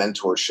a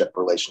mentorship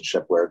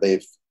relationship where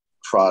they've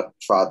trod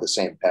the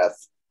same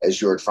path as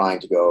you're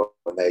trying to go,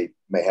 and they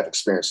may have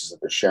experiences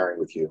that they're sharing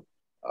with you.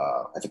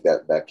 I think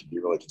that could be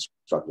really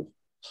constructive.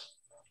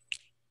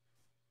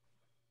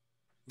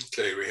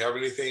 Okay, do we have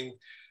anything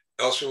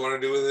else we want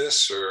to do with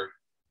this, or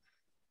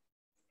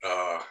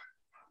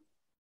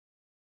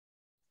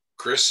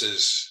Chris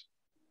is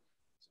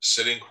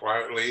sitting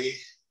quietly.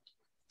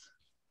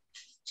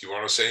 Do you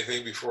want to say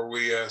anything before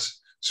we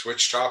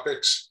switch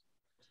topics?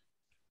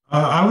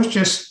 I was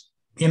just,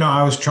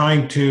 I was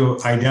trying to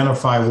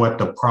identify what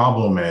the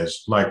problem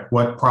is. Like,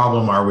 what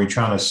problem are we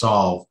trying to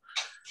solve?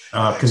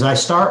 Because I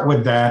start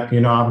with that,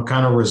 I'm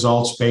kind of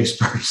results-based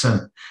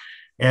person.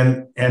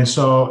 And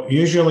so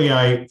usually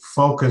I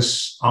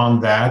focus on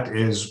that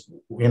is,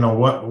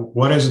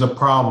 what is the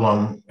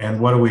problem and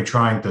what are we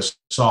trying to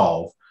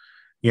solve?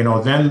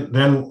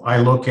 Then I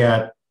look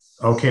at,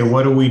 okay,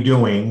 what are we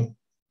doing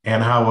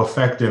and how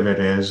effective it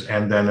is?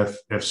 And then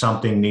if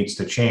something needs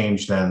to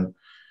change, then,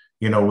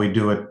 we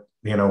do it,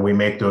 we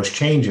make those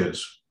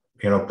changes,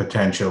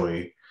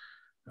 potentially.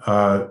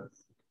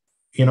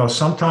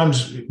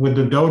 Sometimes with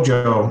the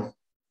dojo,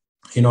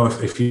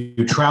 if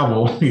you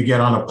travel, you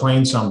get on a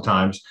plane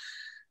sometimes,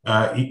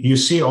 you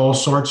see all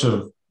sorts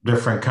of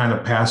different kind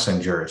of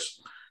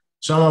passengers.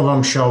 Some of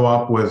them show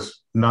up with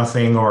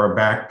nothing or a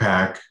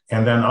backpack,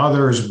 and then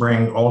others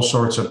bring all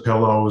sorts of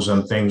pillows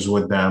and things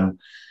with them,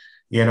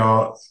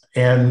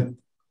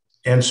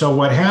 and so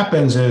what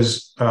happens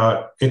is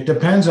it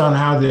depends on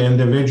how the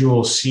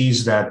individual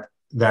sees that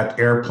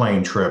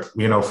airplane trip.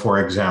 For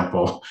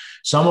example,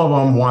 some of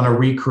them want to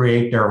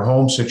recreate their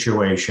home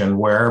situation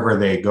wherever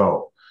they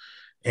go.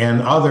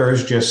 And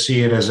others just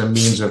see it as a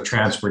means of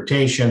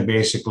transportation,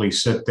 basically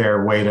sit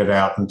there, wait it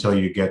out until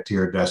you get to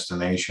your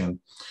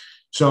destination.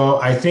 So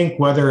I think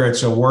whether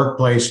it's a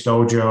workplace,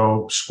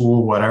 dojo,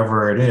 school,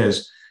 whatever it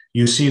is,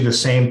 you see the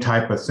same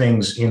type of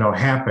things,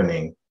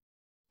 happening,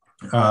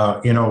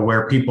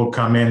 where people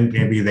come in,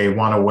 maybe they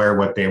want to wear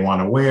what they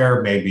want to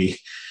wear, maybe,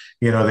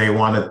 they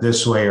want it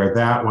this way or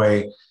that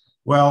way.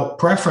 Well,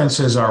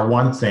 preferences are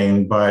one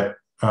thing, but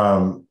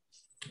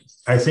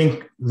I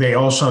think they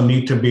also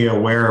need to be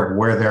aware of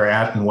where they're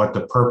at and what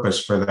the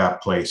purpose for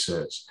that place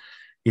is,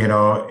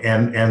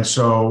 and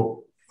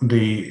so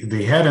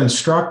the head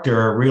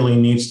instructor really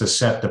needs to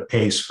set the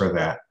pace for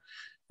that.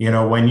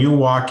 When you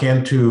walk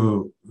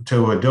into a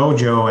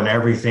dojo and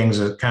everything's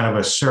kind of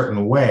a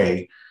certain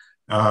way,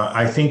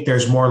 I think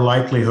there's more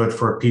likelihood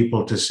for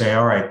people to say,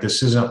 all right,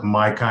 this isn't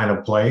my kind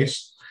of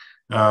place,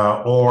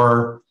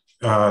 or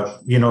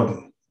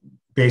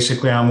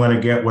basically I'm going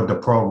to get with the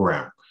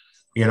program.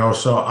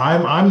 So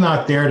I'm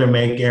not there to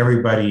make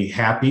everybody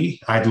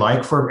happy. I'd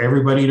like for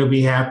everybody to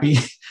be happy,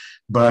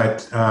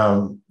 but,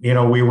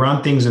 we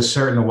run things a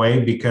certain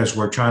way because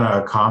we're trying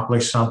to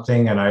accomplish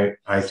something. And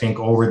I think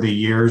over the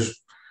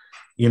years,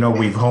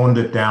 we've honed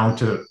it down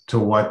to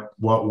what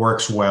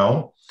works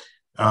well.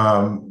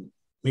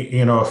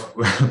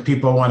 If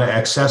people want to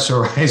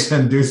accessorize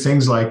and do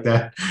things like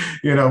that,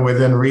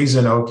 within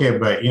reason, okay,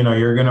 but,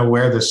 you're going to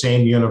wear the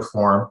same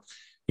uniform,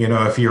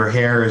 if your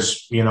hair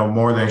is,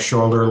 more than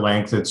shoulder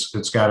length,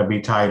 it's got to be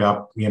tied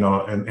up,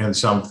 in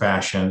some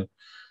fashion.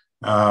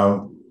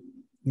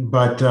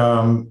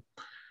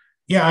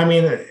 Yeah, I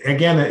mean,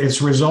 again,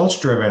 it's results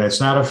driven. It's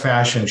not a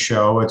fashion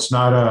show. It's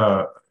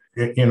not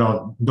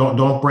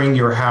don't bring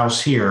your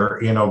house here.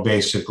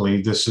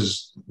 Basically, this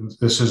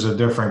is a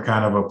different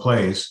kind of a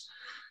place.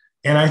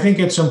 And I think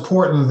it's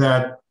important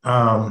that,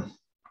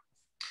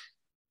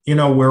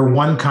 we're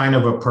one kind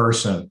of a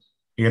person.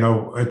 We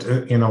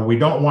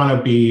don't want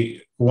to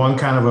be one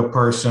kind of a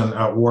person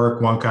at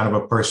work, one kind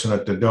of a person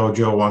at the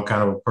dojo, one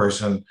kind of a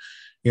person,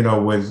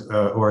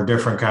 or a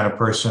different kind of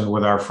person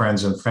with our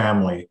friends and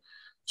family.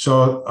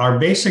 So our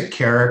basic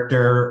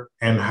character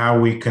and how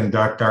we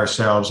conduct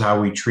ourselves, how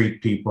we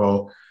treat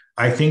people,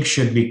 I think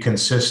should be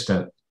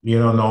consistent,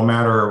 no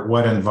matter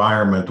what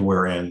environment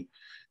we're in.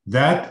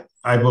 That,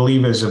 I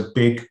believe, is a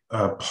big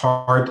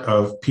part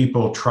of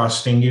people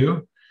trusting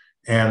you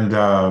and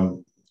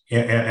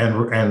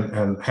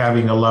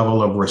having a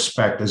level of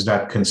respect, is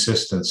that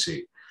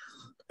consistency.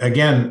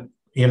 Again,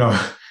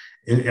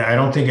 I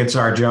don't think it's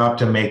our job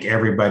to make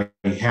everybody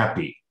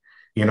happy,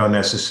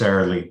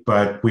 necessarily,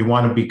 but we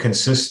want to be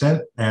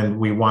consistent and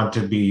we want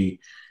to be,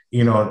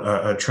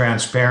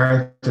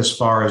 transparent as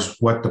far as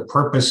what the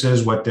purpose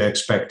is, what the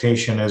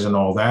expectation is and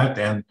all that.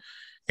 And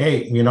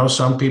hey,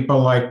 some people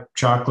like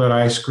chocolate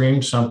ice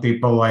cream, some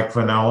people like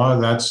vanilla,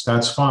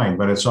 that's fine,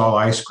 but it's all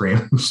ice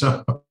cream.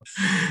 So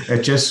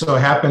it just so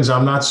happens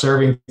I'm not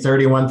serving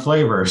 31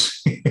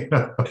 flavors.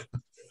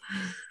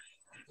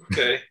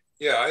 Okay.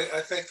 Yeah,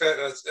 I think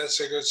that's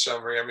a good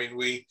summary. I mean,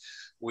 we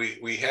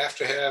have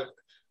to have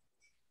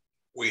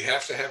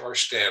our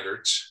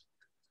standards.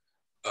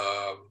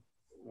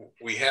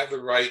 We have the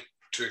right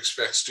to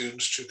expect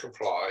students to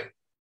comply,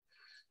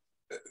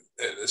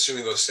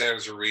 assuming those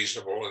standards are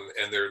reasonable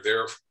and they're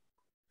there.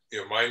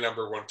 My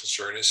number one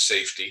concern is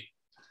safety.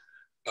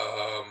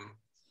 The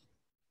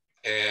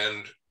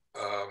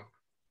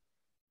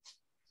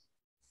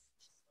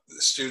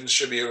students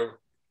should be able to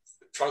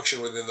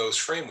function within those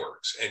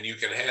frameworks, and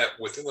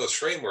within those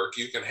frameworks,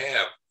 you can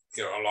have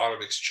a lot of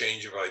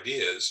exchange of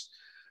ideas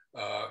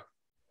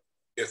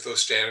if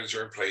those standards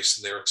are in place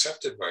and they're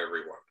accepted by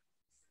everyone.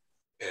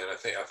 And I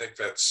think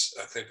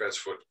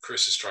that's what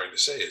Chris is trying to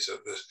say, is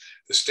that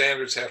the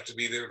standards have to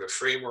be there, the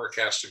framework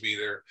has to be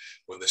there.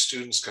 When the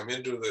students come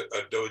into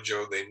a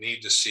dojo, they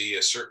need to see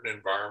a certain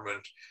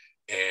environment,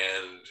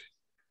 and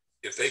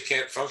if they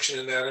can't function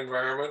in that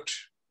environment,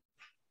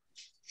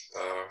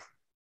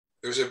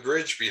 there's a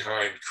bridge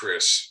behind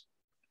Chris,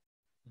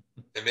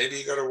 and maybe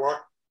you got to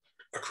walk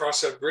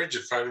across that bridge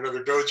and find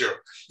another dojo.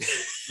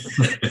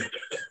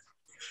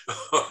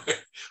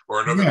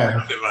 Or another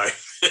bridge in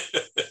life.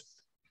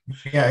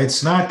 Yeah,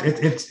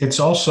 it's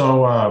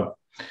also,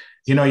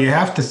 you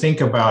have to think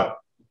about,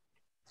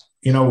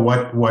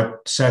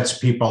 what sets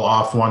people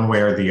off one way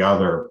or the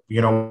other.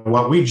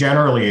 What we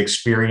generally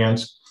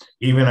experience,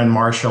 even in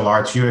martial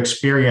arts, you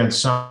experience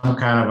some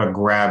kind of a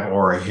grab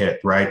or a hit,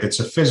 right? It's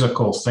a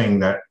physical thing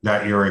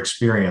that you're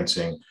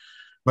experiencing,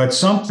 but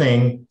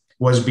something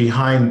was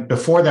behind,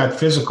 before that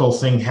physical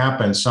thing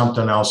happened,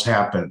 something else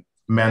happened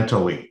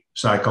mentally,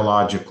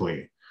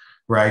 psychologically.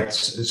 Right?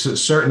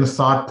 Certain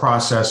thought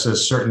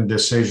processes, certain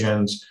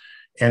decisions,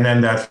 and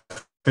then that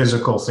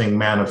physical thing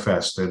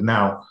manifested.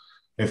 Now,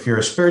 if you're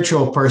a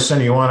spiritual person,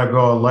 you want to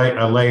go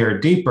a layer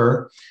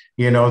deeper,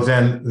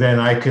 then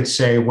I could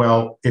say,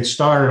 well, it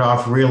started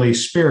off really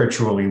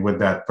spiritually with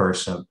that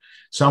person.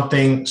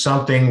 Something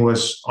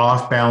was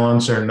off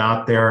balance or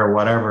not there or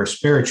whatever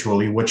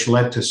spiritually, which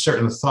led to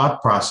certain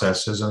thought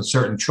processes and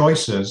certain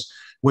choices,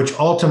 which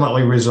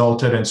ultimately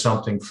resulted in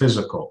something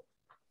physical.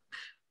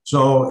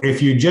 So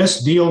if you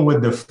just deal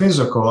with the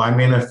physical, I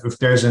mean, if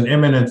there's an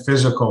imminent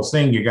physical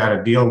thing, you got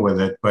to deal with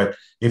it. But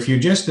if you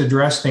just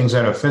address things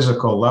at a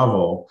physical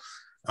level,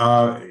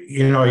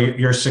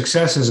 your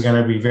success is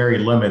going to be very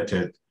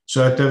limited.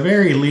 So at the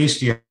very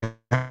least, you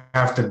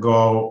have to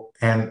go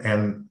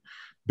and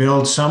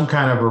build some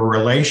kind of a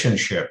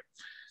relationship,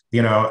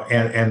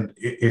 and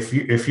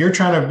if you're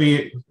trying to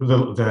be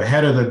the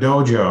head of the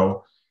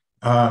dojo,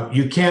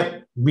 you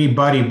can't be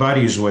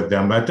buddies with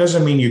them. That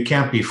doesn't mean you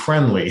can't be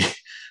friendly.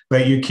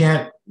 But you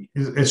can't,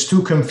 it's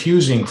too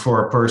confusing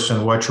for a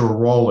person what your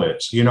role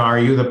is. Are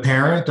you the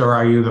parent or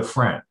are you the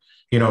friend?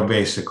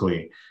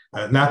 Basically.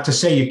 Not to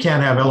say you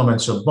can't have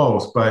elements of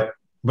both, but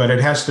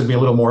it has to be a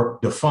little more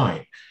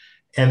defined.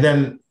 And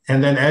then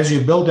as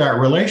you build that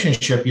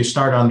relationship, you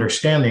start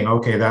understanding,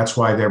 okay, that's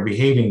why they're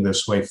behaving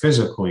this way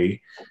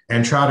physically,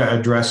 and try to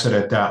address it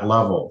at that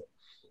level.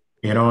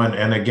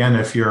 And again,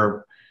 if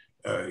you're,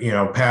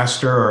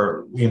 pastor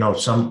or,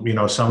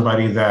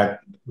 somebody that,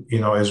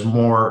 is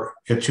more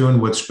attuned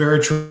with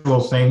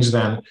spiritual things,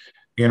 then,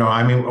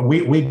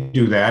 we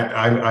do that.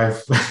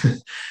 I've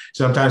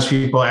sometimes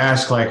people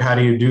ask, like, how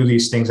do you do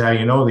these things? How do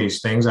you know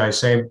these things? I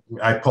say,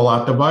 I pull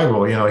out the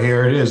Bible,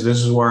 here it is. This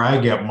is where I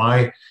get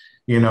my,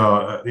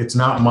 it's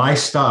not my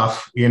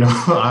stuff,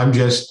 I'm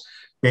just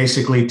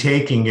basically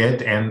taking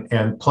it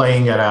and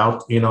playing it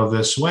out,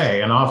 this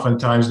way. And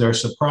oftentimes they're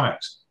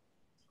surprised.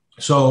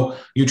 So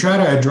you try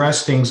to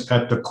address things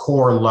at the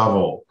core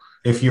level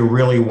if you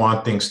really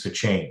want things to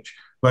change.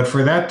 But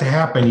for that to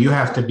happen, you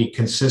have to be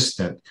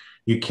consistent.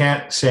 You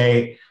can't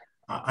say,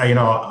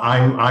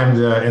 I'm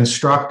the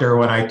instructor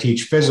when I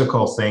teach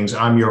physical things.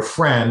 I'm your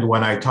friend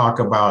when I talk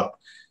about,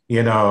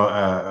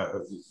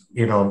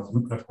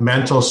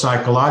 mental,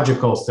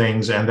 psychological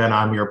things, and then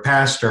I'm your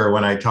pastor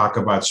when I talk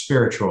about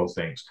spiritual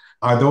things.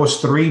 Are those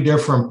three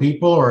different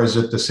people, or is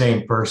it the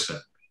same person?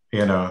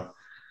 Okay.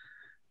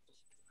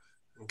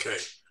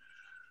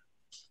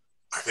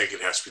 I think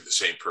it has to be the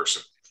same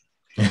person.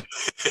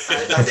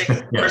 I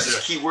think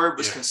Chris's key word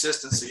was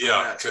consistency.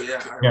 Yeah.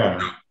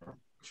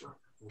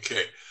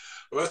 Okay.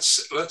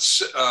 Let's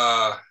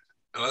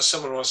unless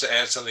someone wants to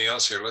add something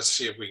else here, let's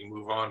see if we can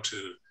move on to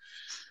the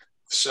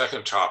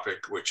second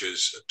topic, which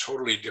is a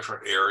totally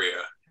different area.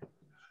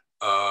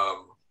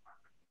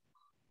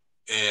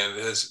 And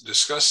has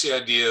discussed the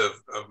idea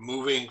of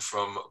moving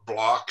from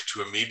block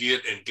to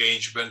immediate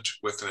engagement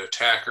with an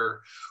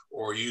attacker,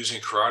 or using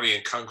karate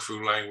and kung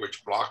fu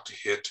language, block to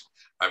hit.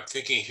 I'm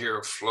thinking here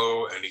of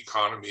flow and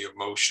economy of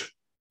motion.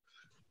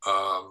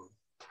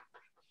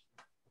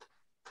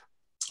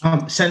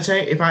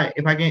 Sensei, if I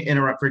can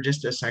interrupt for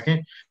just a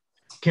second,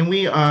 can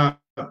we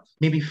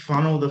maybe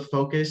funnel the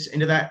focus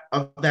into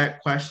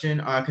that question?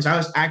 Because I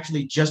was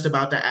actually just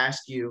about to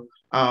ask you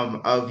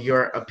of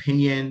your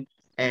opinion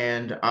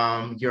and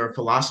your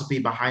philosophy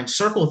behind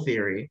circle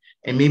theory,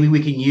 and maybe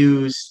we can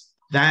use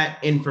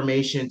that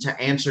information to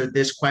answer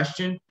this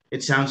question.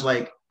 It sounds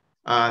like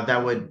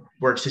that would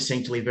work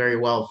succinctly very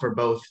well for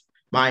both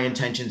my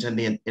intentions and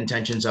the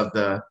intentions of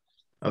the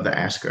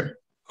asker.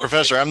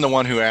 Professor, I'm the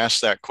one who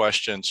asked that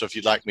question, so if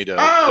you'd like me to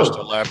just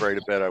elaborate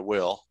a bit, I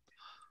will.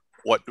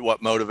 What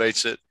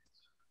motivates it?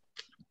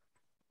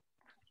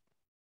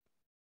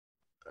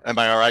 Am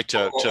I all right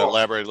to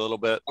elaborate a little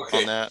bit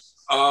on that?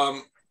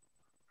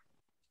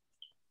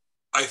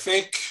 I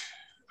think,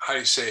 how do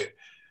you say it?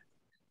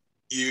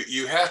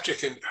 You have to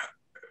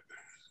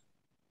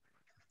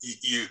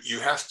you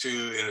have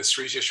to, in a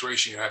street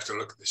situation, you have to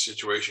look at the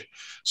situation.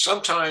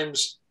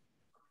 Sometimes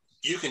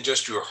you can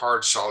just do a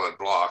hard, solid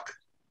block,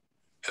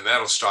 and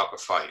that'll stop a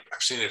fight.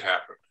 I've seen it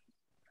happen,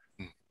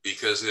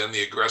 because then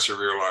the aggressor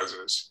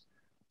realizes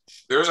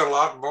there's a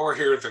lot more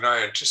here than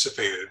I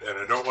anticipated, and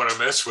I don't want to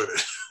mess with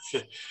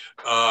it.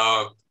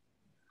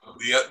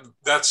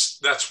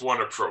 That's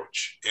one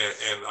approach,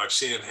 and I've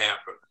seen it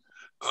happen.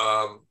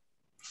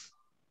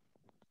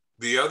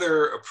 The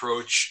other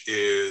approach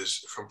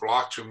is from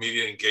block to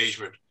immediate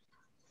engagement.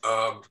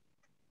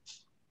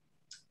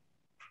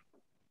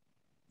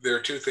 There are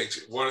two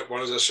things.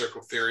 One is a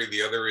circle theory.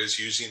 The other is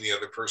using the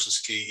other person's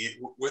ki.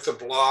 With a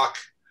block,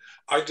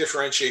 I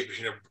differentiate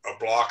between a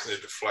block and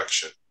a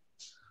deflection.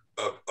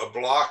 A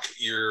block,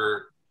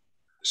 you're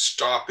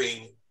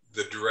stopping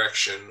the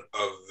direction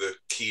of the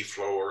ki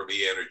flow or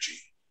the energy.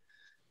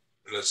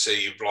 Let's say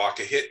you block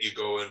a hit, you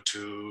go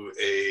into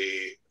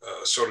a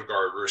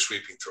Sotogar reverse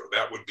sweeping throw.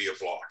 That would be a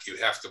block. You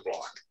have to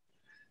block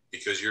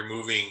because you're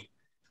moving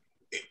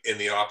in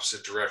the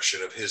opposite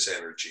direction of his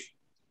energy.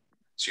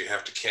 So you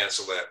have to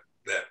cancel that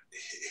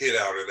hit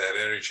out of that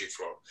energy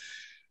flow.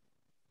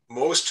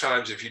 Most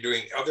times, if you're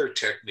doing other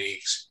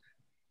techniques,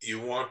 you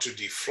want to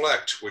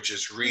deflect, which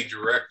is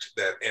redirect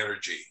that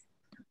energy.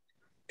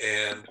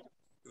 And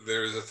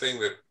there's a thing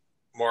that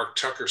Mark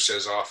Tucker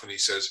says often. He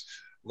says,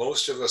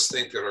 most of us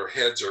think that our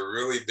heads are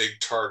really big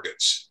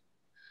targets,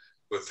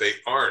 but they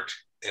aren't.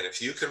 And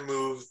if you can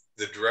move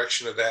the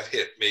direction of that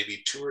hit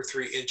maybe 2 or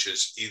 3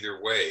 inches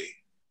either way,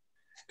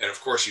 and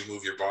of course you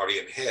move your body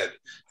and head,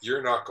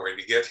 you're not going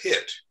to get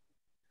hit.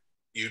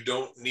 You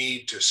don't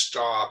need to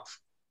stop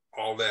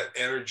all that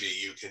energy.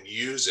 You can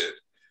use it.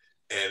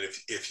 And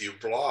if you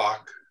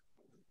block,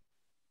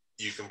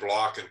 you can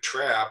block and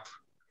trap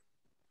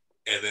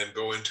and then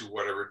go into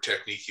whatever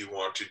technique you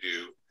want to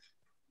do.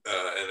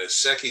 And as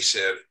Seki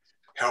said,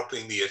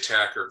 helping the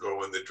attacker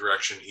go in the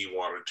direction he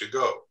wanted to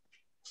go.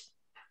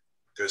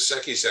 Because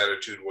Seki's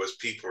attitude was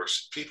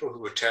people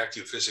who attack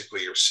you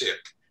physically are sick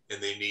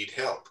and they need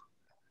help.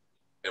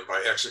 And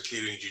by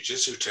executing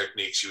jujitsu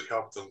techniques, you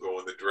help them go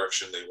in the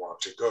direction they want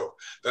to go.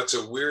 That's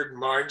a weird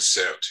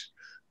mindset,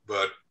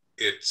 but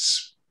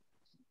it's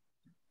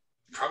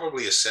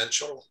probably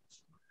essential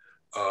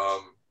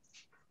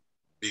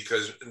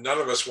because none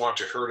of us want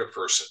to hurt a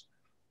person.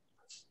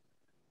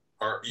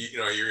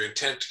 Your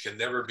intent can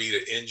never be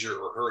to injure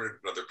or hurt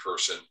another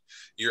person.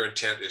 Your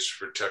intent is to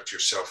protect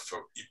yourself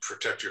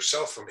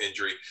from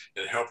injury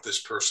and help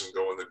this person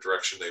go in the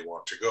direction they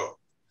want to go.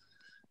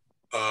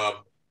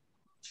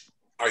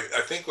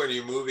 I think when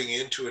you're moving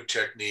into a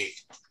technique,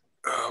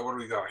 what do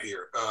we got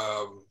here?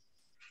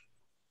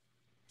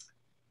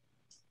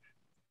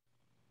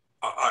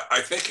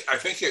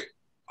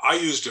 I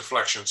use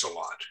deflections a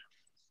lot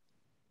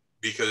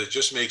because it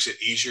just makes it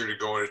easier to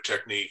go into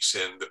techniques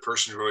and the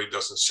person really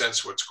doesn't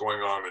sense what's going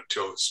on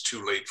until it's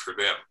too late for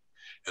them.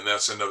 And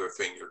that's another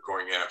thing you're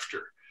going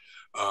after.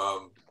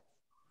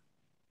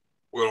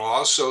 We'll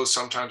also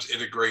sometimes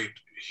integrate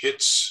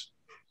hits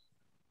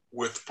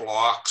with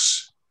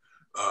blocks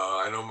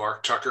I know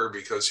Mark Tucker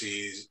because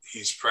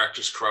he's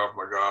practiced Krav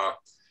Maga.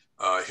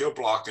 He'll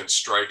block and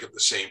strike at the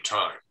same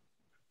time.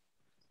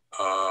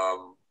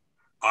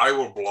 I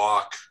will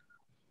block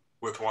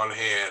with one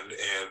hand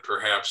and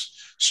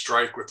perhaps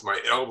strike with my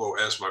elbow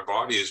as my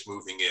body is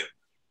moving in.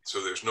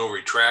 So there's no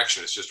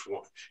retraction. It's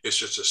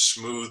just a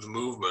smooth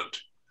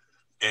movement.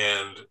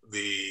 And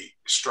the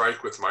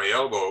strike with my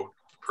elbow,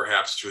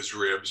 perhaps to his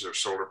ribs or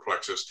solar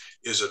plexus,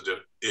 is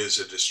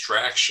a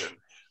distraction.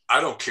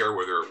 I don't care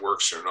whether it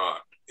works or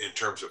not. In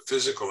terms of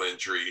physical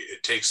injury,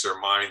 it takes their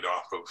mind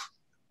off of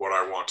what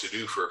I want to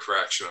do for a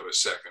fraction of a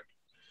second.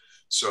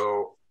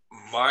 So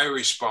my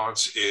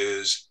response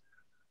is,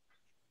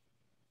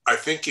 I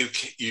think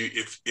if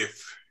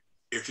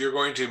you're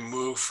going to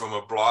move from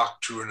a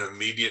block to an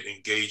immediate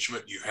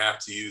engagement, you have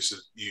to use it.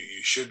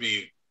 You should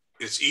be.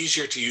 It's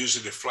easier to use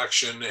a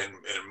deflection and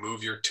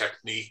move your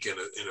technique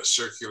in a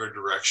circular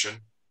direction,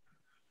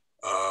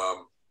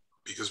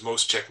 because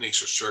most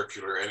techniques are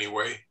circular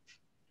anyway.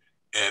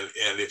 And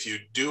if you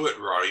do it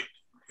right,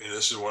 and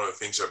this is one of the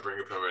things I bring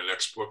up in my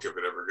next book, if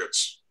it ever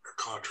gets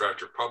a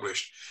contract or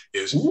published,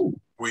 is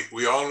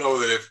we all know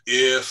that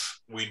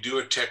if we do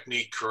a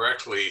technique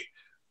correctly,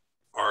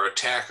 our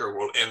attacker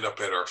will end up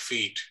at our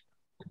feet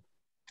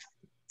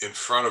in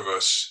front of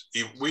us.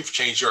 We've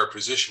changed our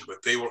position,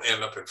 but they will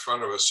end up in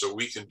front of us so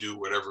we can do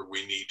whatever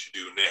we need to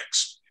do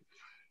next.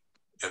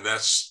 And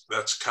that's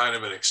kind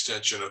of an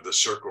extension of the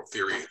circle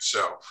theory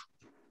itself.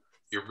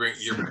 You're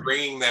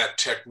bringing that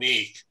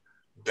technique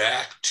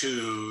back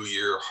to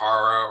your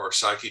hara or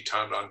Saiki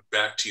Tandon,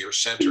 back to your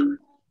center.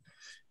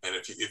 And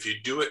if you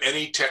do it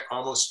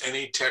almost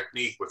any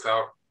technique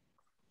without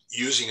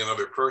using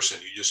another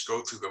person, you just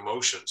go through the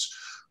motions,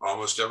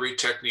 almost every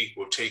technique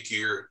will take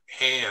your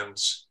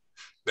hands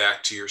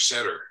back to your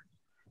center.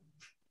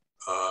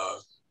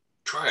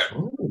 Try it.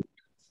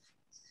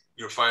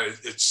 You'll find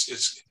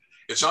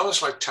it's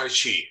almost like Tai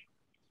Chi.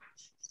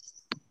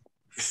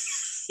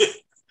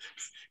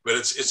 But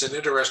it's an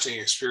interesting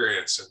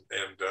experience.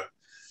 And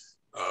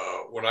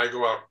when I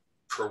go out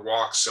for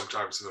walks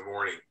sometimes in the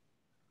morning,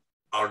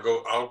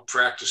 I'll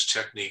practice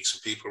techniques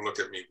and people look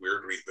at me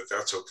weirdly, but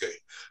that's okay.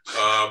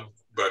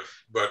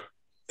 But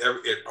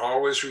it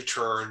always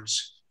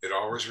returns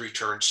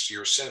to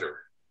your center.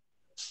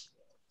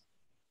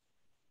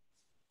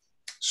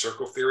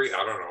 Circle theory, I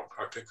don't know.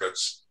 I think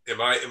that's,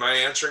 am I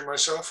answering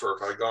myself, or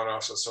have I gone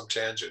off on some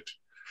tangent?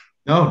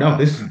 No,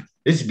 this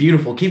is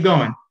beautiful. Keep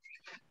going.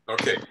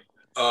 Okay.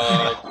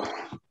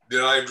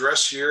 Did I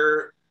address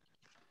your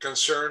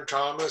concern,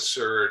 Thomas,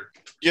 or?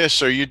 Yes,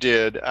 sir, you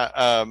did.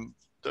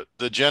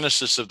 The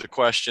genesis of the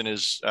question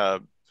is,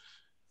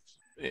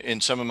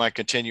 in some of my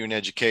continuing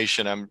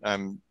education,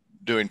 I'm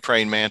doing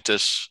praying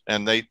mantis,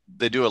 and they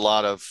do a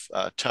lot of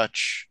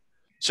touch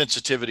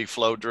sensitivity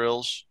flow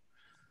drills,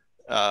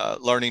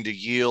 learning to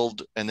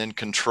yield and then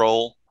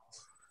control.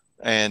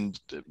 And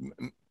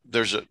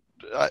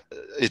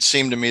it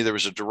seemed to me there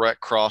was a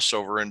direct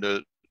crossover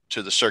into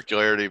the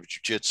circularity of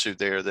jiu-jitsu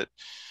there, that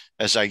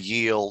as I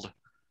yield,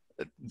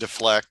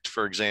 deflect,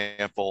 for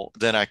example,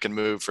 then I can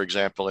move, for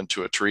example,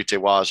 into a terite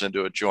waza,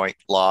 into a joint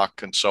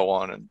lock, and so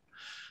on. And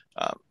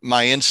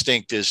my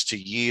instinct is to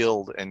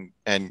yield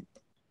and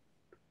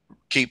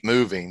keep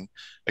moving.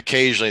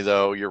 Occasionally,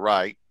 though, you're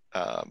right.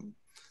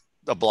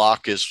 A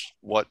block is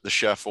what the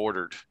chef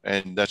ordered,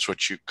 and that's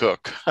what you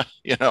cook,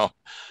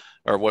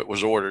 or what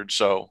was ordered.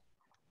 So,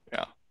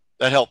 yeah,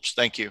 that helps.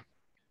 Thank you.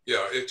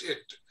 Yeah,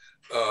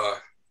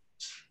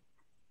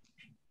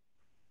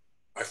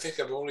 I think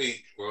I've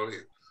only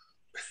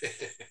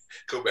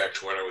go back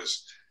to when I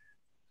was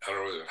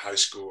in high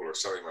school or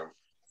something.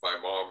 My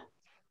mom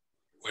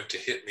went to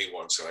hit me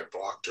once, and I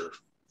blocked her.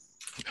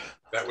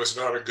 That was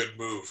not a good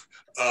move.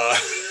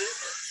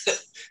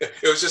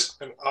 It was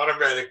just an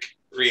automatic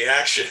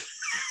reaction.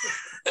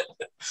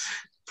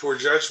 Poor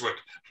judgment.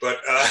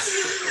 But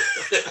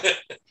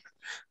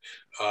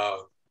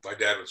my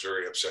dad was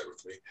very upset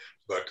with me.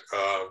 But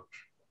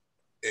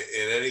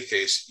in any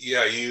case,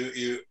 yeah,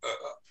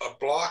 a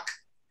block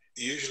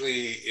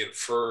usually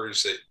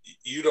infers that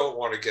you don't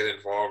want to get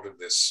involved in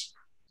this.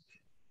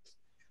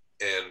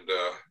 And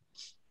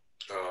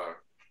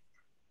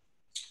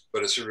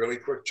but it's a really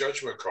quick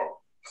judgment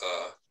call.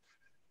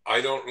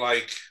 I don't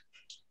like,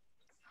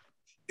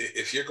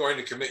 if you're going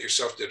to commit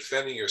yourself to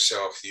defending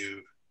yourself,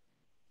 you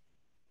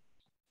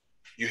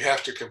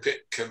have to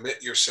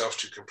commit yourself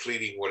to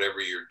completing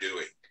whatever you're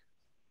doing.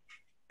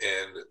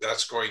 And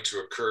that's going to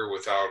occur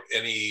without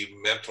any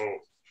mental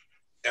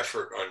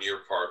effort on your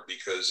part,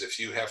 because if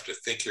you have to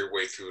think your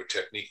way through a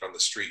technique on the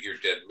street, you're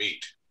dead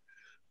meat.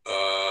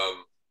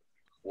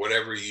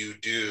 Whatever you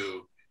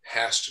do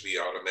has to be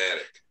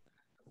automatic.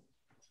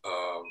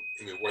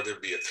 Whether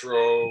it be a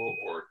throw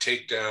or a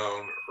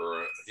takedown,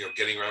 or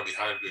getting around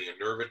behind doing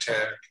a nerve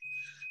attack.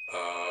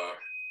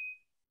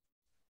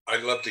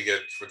 I'd love to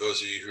get, for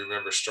those of you who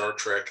remember Star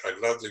Trek, I'd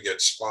love to get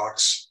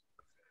Spock's.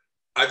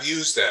 I've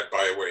used that,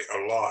 by the way,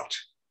 a lot.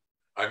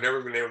 I've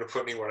never been able to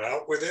put anyone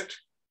out with it.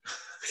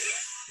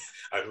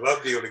 I'd love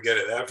to be able to get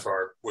it that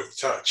far with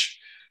touch.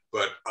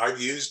 but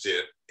I've used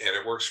it and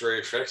it works very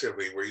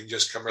effectively where you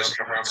just come around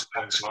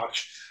and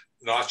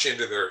notch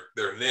into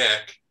their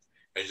neck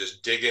and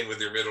just dig in with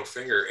your middle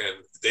finger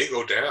and they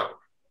go down.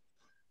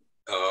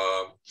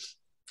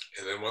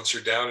 And then once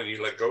you're down and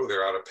you let go,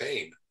 they're out of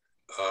pain.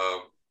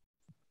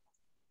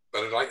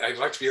 But I'd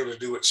like to be able to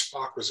do what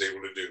Spock was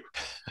able to do.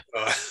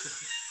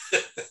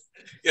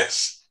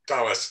 Yes,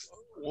 Thomas.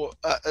 Well,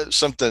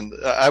 something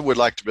I would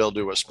like to be able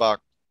to do with Spock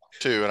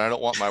too, and I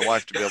don't want my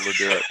wife to be able to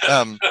do it.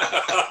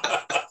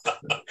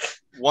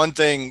 One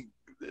thing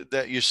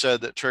that you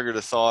said that triggered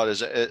a thought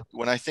is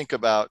when I think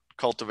about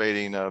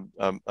cultivating a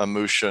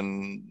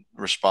Mushin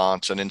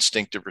response, an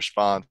instinctive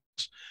response,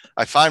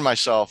 I find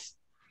myself,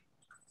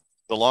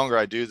 the longer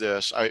I do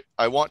this,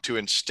 I want to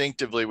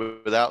instinctively,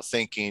 without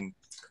thinking,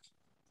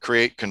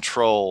 create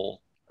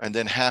control, and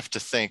then have to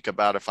think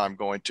about if I'm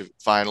going to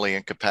finally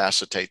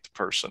incapacitate the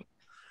person.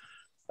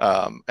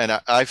 And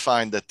I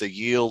find that the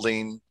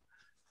yielding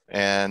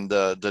and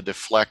the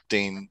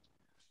deflecting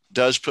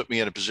does put me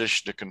in a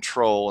position to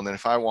control. And then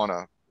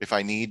if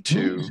I need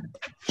to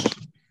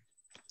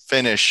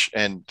finish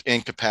and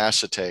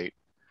incapacitate,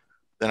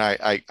 then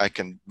I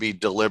can be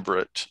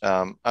deliberate.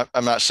 I'm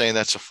not saying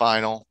that's a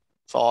final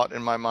thought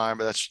in my mind,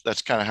 but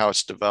that's kind of how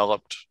it's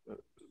developed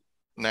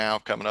now,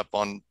 coming up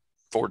on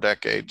 4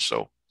 decades.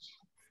 So.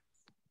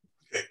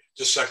 Okay,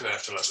 just a second, I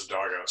have to let the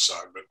dog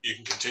outside, but you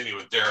can continue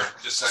with Darren.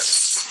 Just a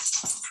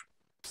second.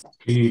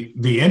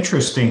 The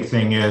interesting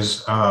thing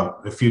is,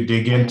 if you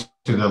dig into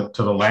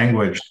the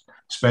language,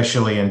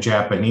 especially in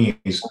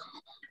Japanese,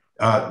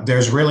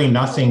 there's really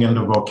nothing in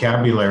the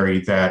vocabulary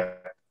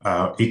that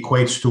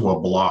equates to a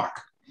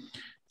block.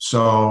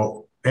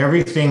 So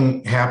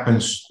everything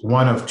happens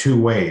one of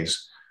 2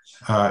 ways.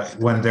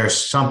 When there's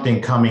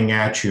something coming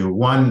at you,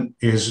 one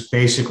is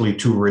basically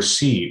to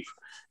receive.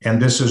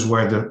 And this is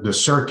where the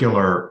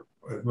circular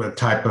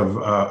type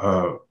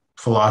of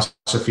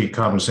philosophy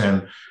comes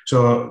in.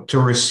 So to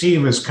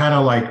receive is kind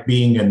of like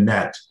being a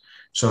net.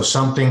 So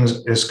something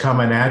is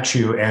coming at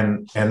you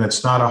and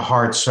it's not a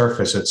hard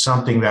surface. It's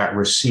something that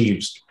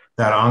receives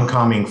that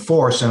oncoming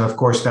force. And of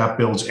course that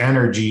builds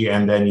energy,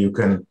 and then you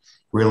can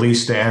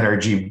release the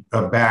energy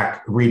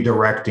back,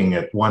 redirecting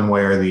it one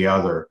way or the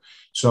other.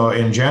 So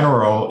in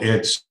general,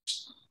 it's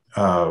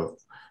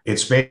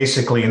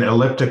basically an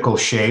elliptical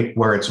shape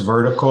where it's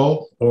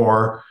vertical,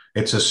 or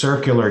it's a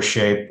circular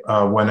shape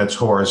when it's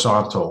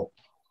horizontal.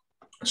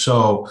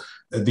 So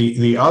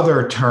the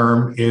other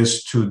term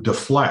is to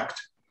deflect.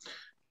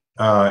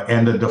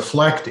 And the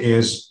deflect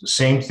is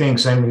same thing,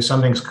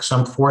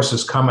 some force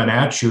is coming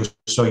at you,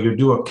 so you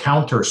do a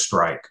counter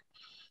strike.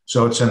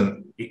 So it's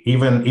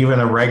even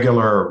a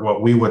regular,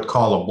 what we would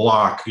call a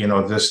block,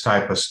 this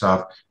type of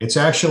stuff. It's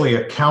actually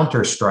a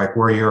counter strike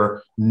where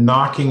you're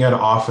knocking it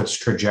off its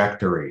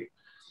trajectory.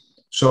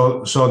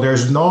 So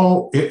there's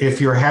no,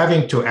 if you're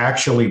having to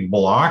actually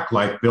block,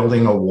 like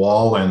building a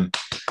wall and,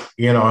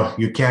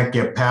 you can't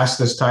get past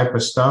this type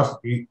of stuff,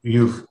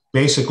 you've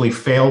basically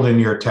failed in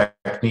your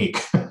technique.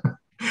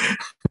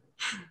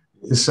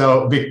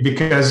 So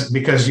because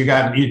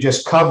you're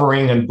just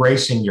covering and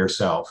bracing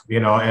yourself,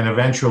 and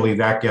eventually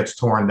that gets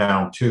torn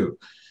down too.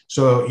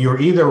 So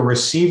you're either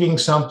receiving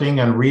something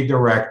and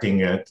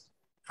redirecting it,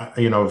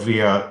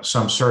 via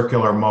some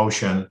circular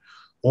motion,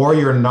 or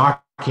you're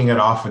knocking it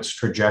off its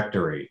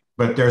trajectory.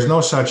 But there's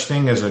no such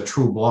thing as a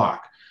true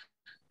block.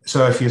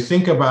 So if you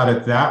think about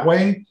it that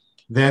way,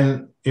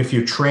 then if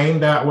you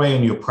train that way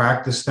and you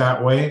practice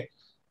that way,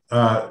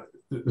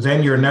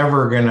 then you're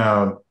never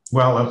gonna,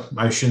 well,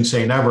 I shouldn't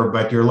say never,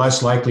 but you're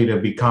less likely to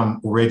become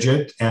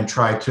rigid and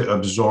try to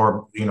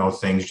absorb,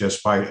 things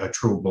just by a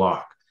true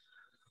block.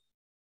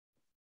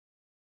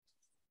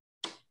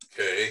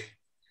 Okay.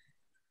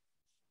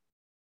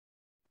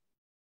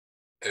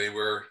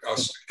 Anywhere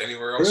else?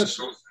 Chris,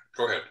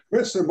 Go ahead.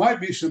 Chris, there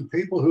might be some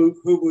people who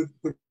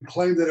would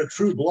claim that a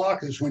true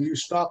block is when you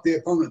stop the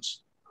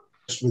opponent's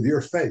with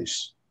your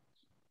face.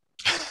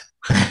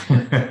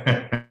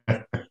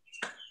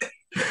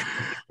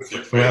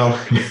 Well,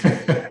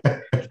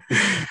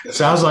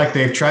 sounds like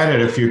they've tried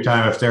it a few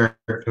times. If they're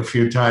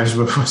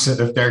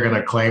going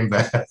to claim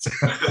that.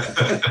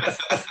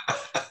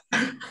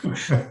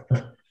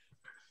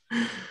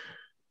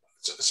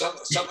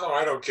 Somehow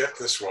I don't get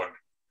this one.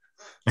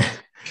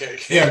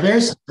 Yeah,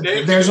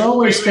 there's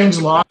always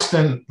things lost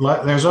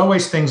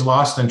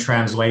in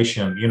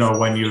translation.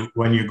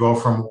 When you go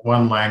from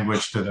one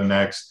language to the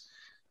next.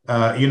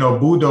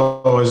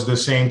 Budo is the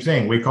same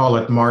thing. We call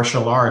it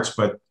martial arts,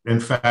 but in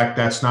fact,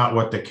 that's not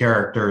what the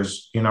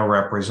characters,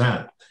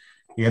 represent.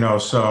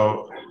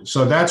 So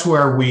that's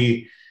where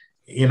we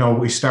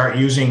start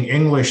using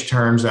English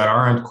terms that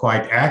aren't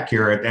quite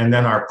accurate, and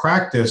then our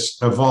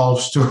practice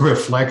evolves to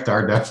reflect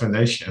our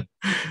definition.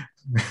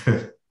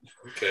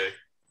 Okay.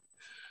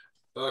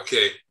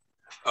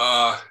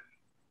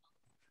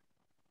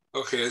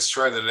 Let's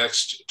try the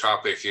next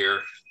topic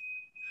here.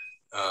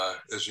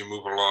 As we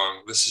move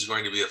along, this is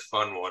going to be a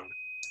fun one.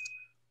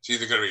 It's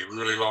either going to be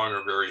really long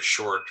or very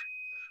short.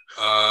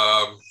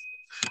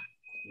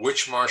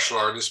 Which martial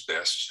art is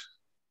best?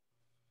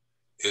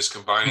 Is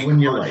combining when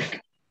you're parts,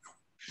 like,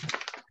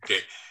 okay,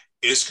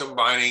 is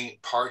combining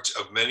parts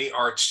of many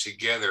arts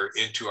together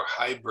into a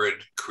hybrid,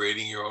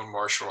 creating your own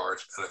martial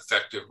art, an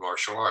effective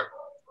martial art.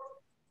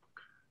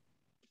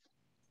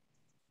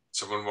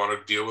 Someone want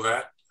to deal with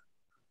that?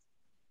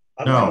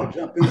 I'd No. like to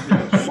jump in for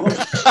just a moment.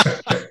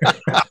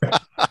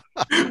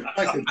 I'd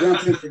like to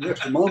jump in for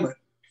just a moment.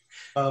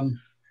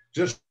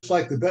 Just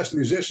like the best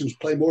musicians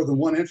play more than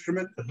one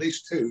instrument, at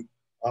least two,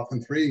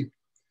 often three.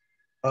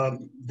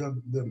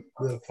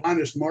 The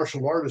finest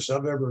martial artists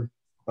I've ever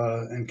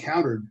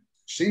encountered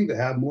seem to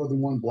have more than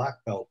one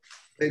black belt.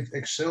 They've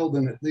excelled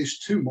in at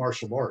least two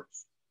martial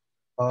arts,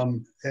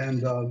 and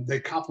they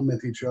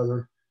complement each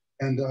other.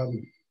 And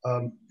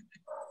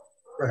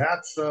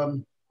perhaps,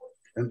 and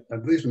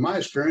at least in my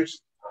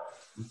experience,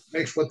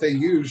 makes what they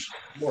use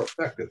more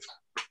effective.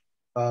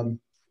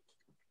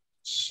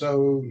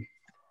 So,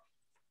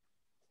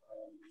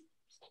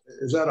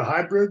 is that a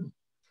hybrid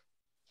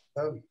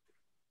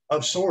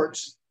of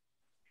sorts?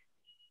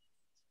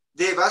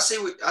 Dave, I see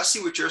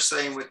what you're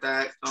saying with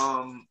that.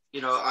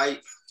 You know,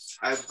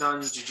 I've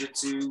done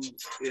jiu-jitsu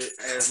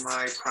as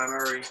my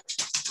primary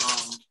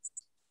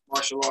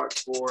martial art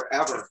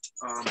forever.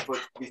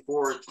 But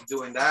before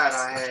doing that,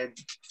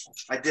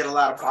 I did a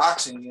lot of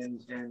boxing,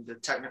 and the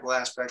technical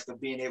aspect of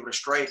being able to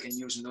strike and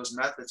using those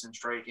methods and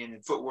striking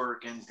and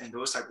footwork and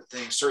those type of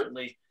things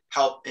certainly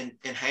help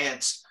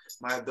enhance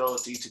my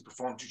ability to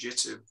perform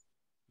jiu-jitsu.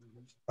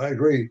 I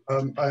agree.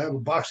 I have a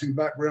boxing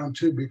background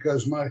too,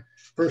 because my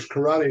first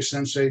karate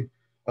sensei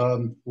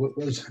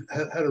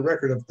had a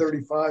record of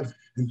 35-2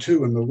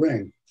 in the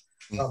ring,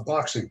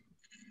 boxing.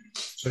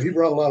 So he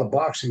brought a lot of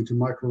boxing to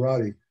my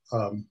karate,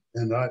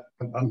 and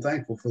I'm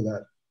thankful for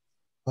that.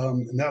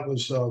 And that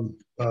was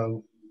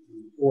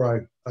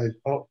before I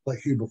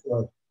like you,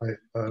 before I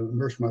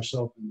immersed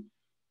myself in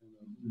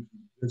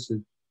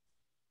jiu-jitsu.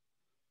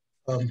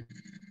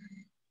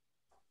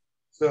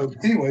 So,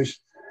 anyways.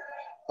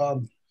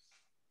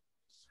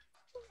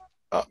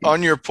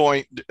 On your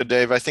point,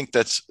 Dave, I think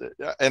that's,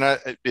 and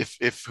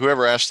if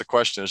whoever asked the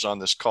question is on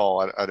this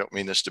call, I don't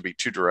mean this to be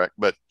too direct,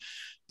 but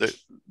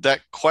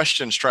that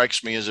question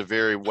strikes me as a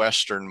very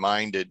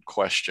Western-minded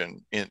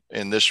question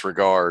in this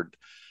regard,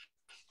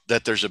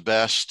 that there's a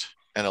best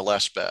and a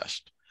less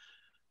best.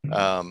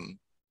 My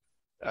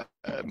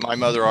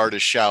mother art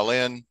is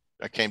Shaolin.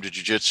 I came to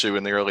jiu-jitsu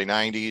in the early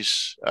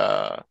 90s.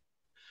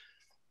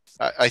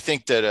 I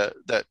think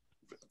that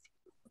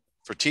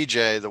for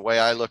TJ, the way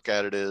I look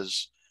at it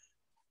is,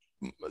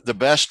 the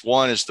best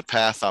one is the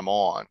path I'm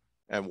on,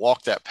 and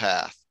walk that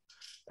path.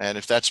 And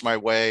if that's my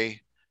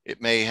way,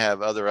 it may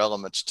have other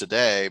elements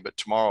today, but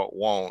tomorrow it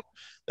won't.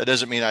 That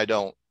doesn't mean I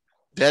don't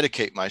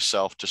dedicate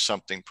myself to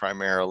something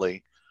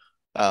primarily.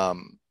 I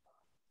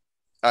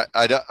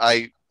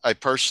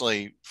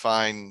personally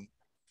find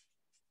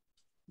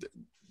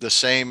the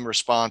same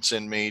response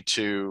in me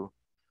to,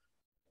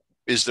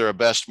 is there a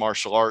best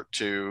martial art,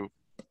 to,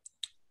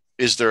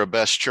 is there a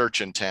best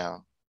church in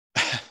town?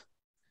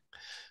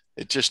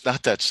 It's just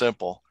not that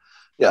simple.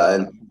 Yeah,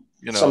 and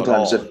you know,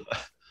 sometimes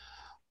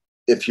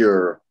if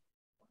you're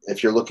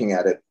looking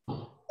at it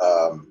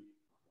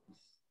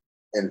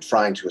and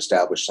trying to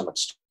establish some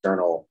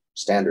external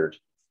standard,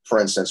 for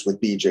instance,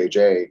 with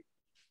BJJ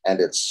and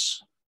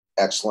its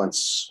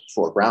excellence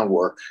for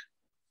groundwork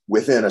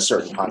within a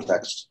certain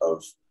context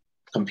of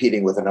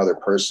competing with another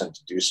person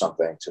to do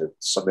something, to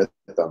submit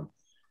them,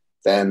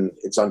 then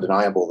it's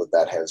undeniable that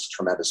that has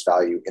tremendous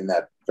value in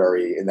that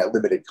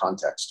limited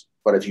context.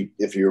 But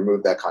if you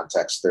remove that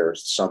context,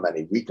 there's so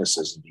many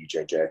weaknesses in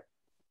BJJ.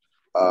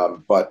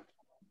 But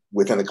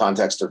within the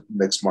context of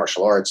mixed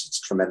martial arts,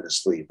 it's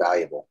tremendously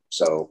valuable.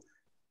 So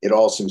it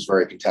all seems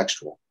very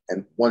contextual.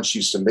 And once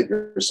you submit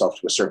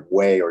yourself to a certain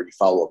way, or you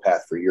follow a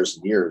path for years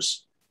and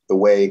years, the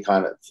way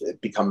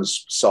it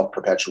becomes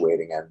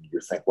self-perpetuating, and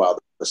you think, wow,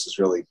 this is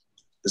really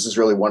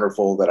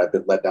wonderful that I've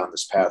been led down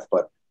this path.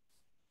 But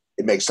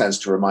it makes sense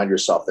to remind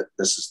yourself that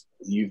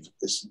you've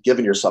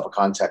given yourself a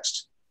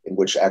context in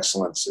which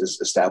excellence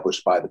is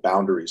established by the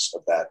boundaries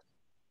of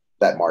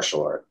that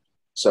martial art.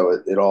 So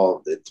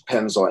it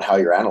depends on how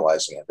you're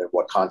analyzing it and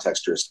what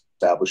context you're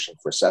establishing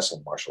for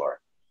assessing martial art.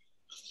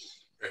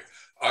 Okay.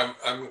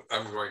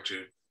 I'm going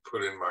to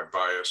put in my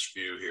biased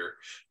view here.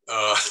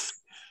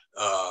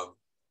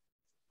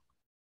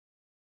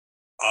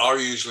 I'll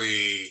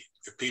usually,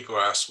 if people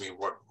ask me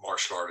what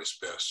martial art is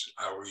best,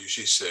 I will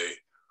usually say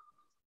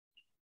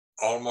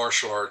all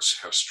martial arts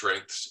have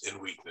strengths and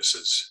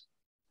weaknesses.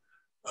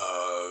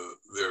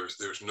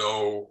 There's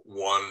no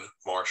one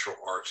martial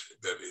art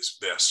that is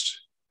best.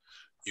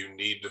 You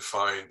need to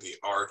find the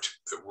art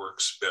that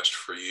works best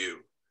for you.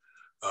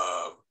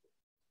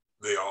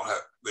 They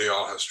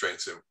all have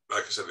strengths, and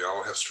like I said, they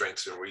all have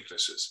strengths and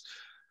weaknesses.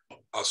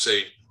 I'll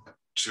say,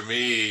 to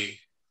me,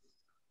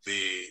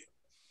 the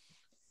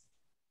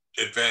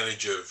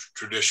advantage of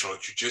traditional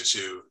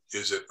jiu-jitsu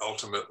is that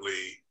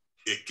ultimately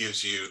it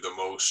gives you the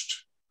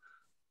most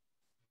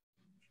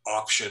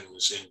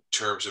options in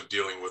terms of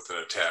dealing with an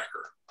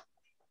attacker,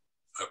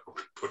 a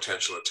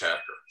potential attacker.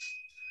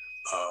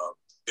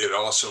 it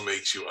also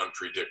makes you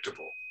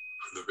unpredictable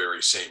for the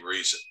very same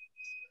reason.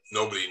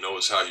 Nobody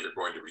knows how you're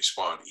going to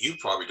respond. You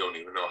probably don't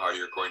even know how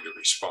you're going to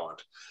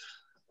respond.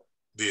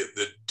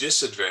 The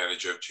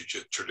disadvantage of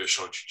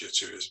traditional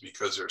jiu-jitsu is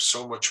because there's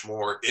so much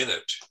more in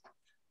it,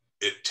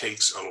 it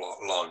takes a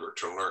lot longer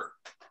to learn.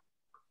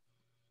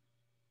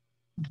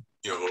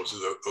 You know, those are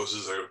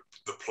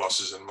the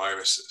pluses and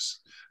minuses.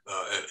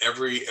 And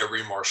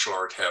every martial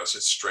art has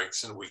its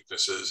strengths and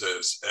weaknesses.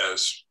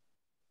 As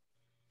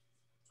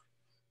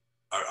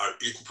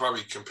you can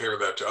probably compare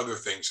that to other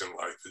things in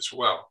life as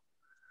well.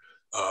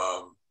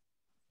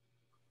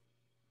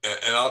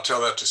 And I'll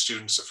tell that to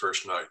students the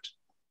first night,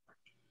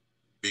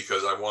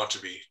 because I want to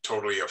be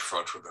totally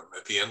upfront with them.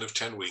 At the end of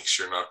 10 weeks,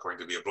 you're not going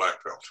to be a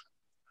black belt.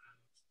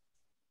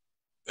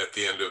 At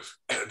the end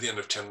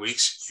of 10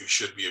 weeks, you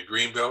should be a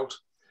green belt.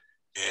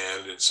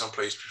 And in some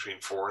place between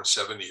 4 and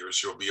 7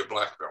 years, you'll be a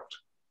black belt.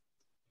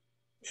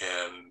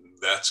 And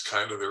that's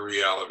kind of the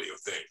reality of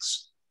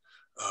things.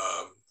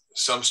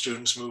 Some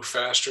students move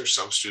faster,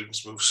 some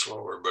students move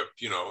slower, but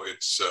you know,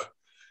 it's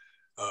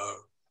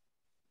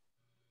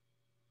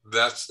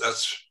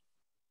that's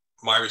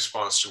my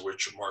response to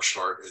which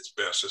martial art is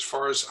best. As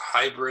far as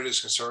hybrid is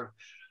concerned,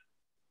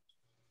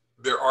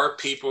 there are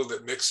people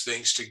that mix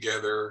things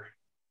together,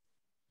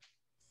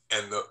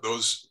 and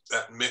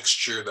that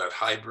mixture, that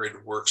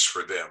hybrid, works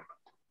for them.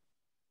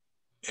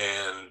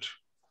 And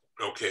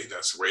okay,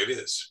 that's the way it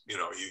is. You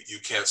know, you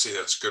can't say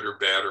that's good or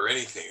bad or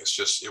anything. It's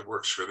just, it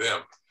works for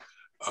them.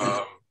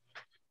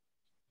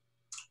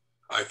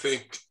 I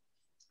think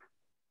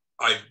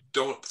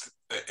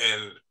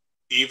and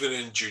even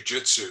in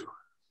jujitsu,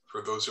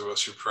 for those of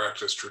us who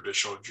practice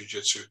traditional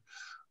jujitsu,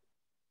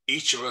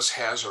 each of us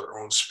has our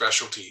own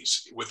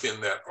specialties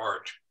within that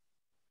art.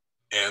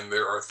 And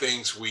there are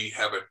things we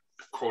have a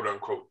quote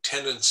unquote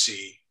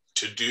tendency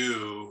to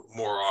do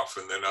more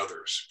often than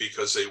others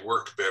because they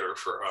work better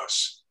for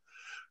us.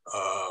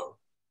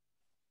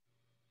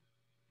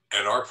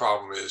 And our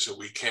problem is that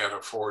we can't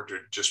afford to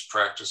just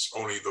practice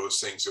only those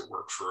things that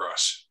work for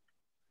us,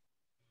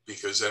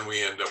 because then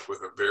we end up with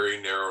a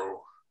very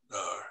narrow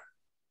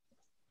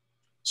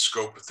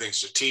scope of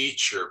things to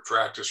teach or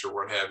practice or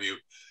what have you.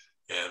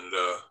 And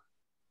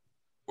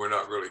we're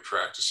not really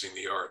practicing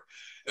the art.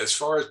 As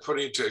far as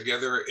putting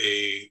together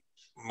a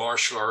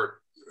martial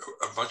art,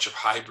 a bunch of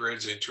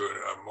hybrids into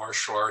a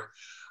martial art,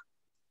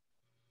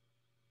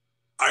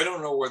 I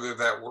don't know whether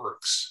that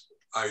works.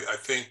 I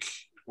think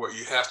what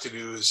you have to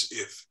do is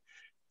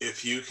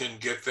if you can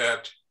get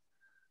that,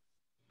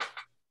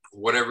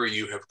 whatever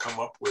you have come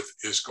up with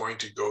is going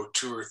to go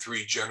 2 or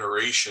 3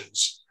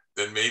 generations,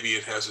 then maybe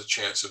it has a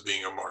chance of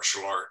being a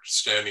martial art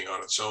standing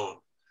on its own.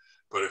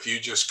 But if you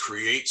just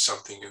create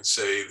something and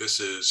say, this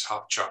is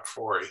Hop Chop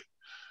Foy,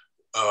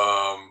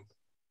 and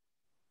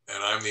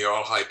I'm the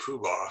All High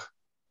Poobah,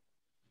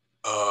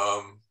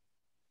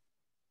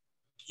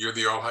 you're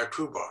the All High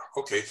Poobah.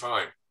 Okay,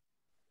 fine.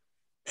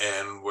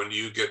 And when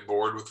you get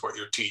bored with what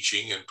you're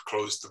teaching and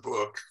close the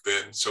book,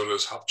 then so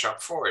does Hop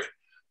Chop Foy.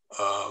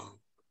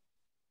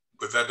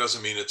 But that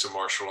doesn't mean it's a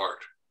martial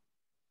art.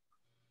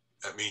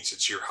 That means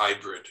it's your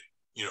hybrid,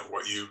 you know,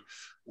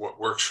 what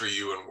works for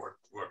you and what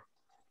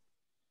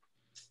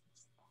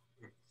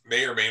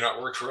may or may not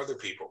work for other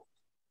people.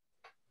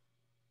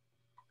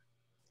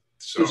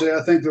 So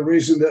I think the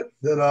reason that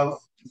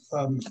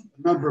a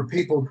number of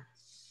people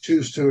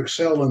choose to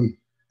excel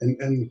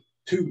in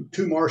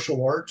two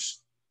martial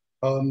arts,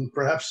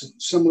 perhaps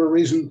similar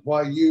reason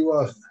why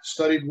you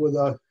studied with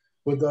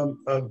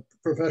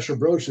Professor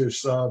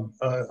Brocious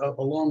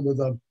along with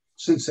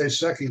Sensei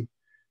Seki,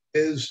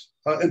 is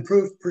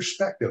improved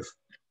perspective.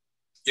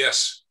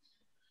 Yes,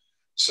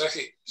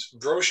 Seki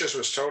Brocious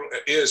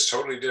is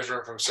totally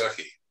different from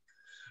Seki.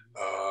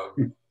 How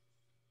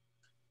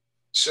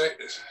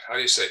do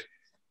you say?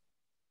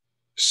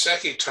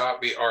 Seki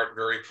taught me art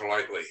very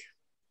politely.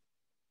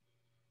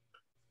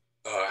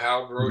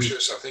 Hal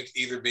Brocious, I think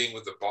either being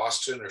with the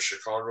Boston or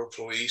Chicago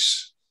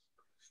police,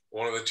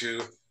 one of the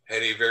two,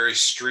 had a very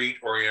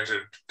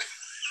street-oriented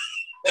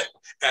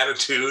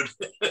attitude.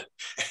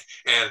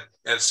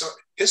 and so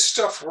his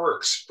stuff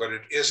works, but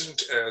it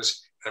isn't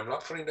as, I'm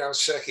not putting down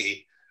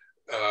Seki.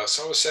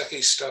 Some of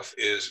Seki's stuff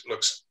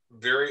looks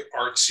very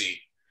artsy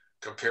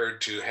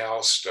compared to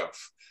Hal's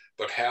stuff,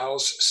 but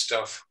Hal's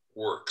stuff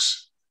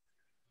works.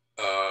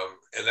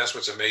 And that's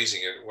what's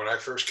amazing. And when I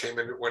first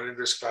went into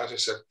this class, I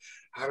said,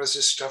 how does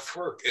this stuff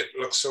work? It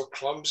looks so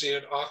clumsy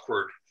and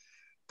awkward.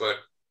 But,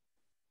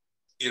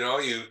 you know,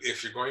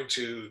 if you're going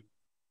to,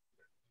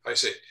 I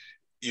say,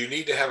 you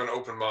need to have an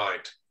open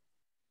mind.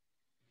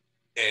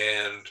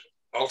 And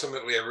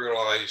ultimately I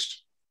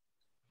realized,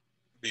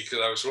 because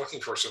I was looking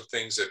for some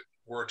things that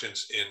weren't in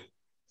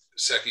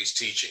Seki's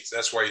teachings.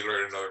 That's why you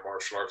learn another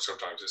martial art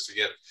sometimes, is to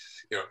get,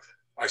 you know,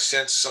 I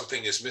sense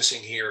something is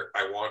missing here.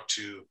 I want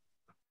to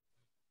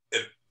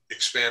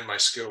expand my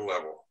skill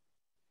level.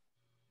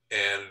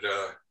 And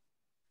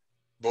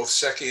both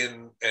Seki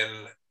and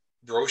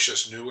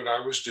Brocious knew what I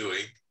was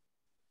doing.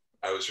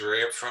 I was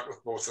very upfront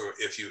with both of them.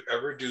 If you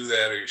ever do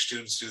that, or your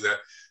students do that,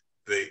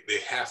 they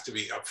have to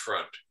be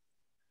upfront.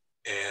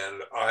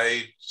 And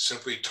I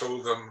simply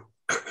told them,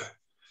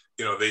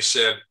 they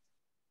said,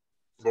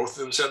 both of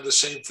them said the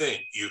same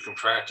thing. You can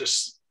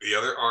practice the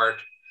other art,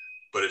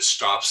 but it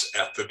stops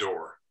at the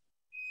door.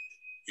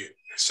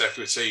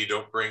 Seki would say, you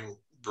don't bring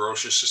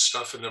Budoshin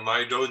stuff into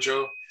my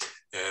dojo.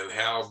 And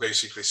Hal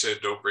basically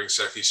said, don't bring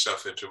Seki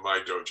stuff into my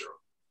dojo.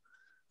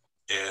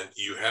 And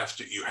you have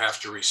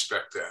to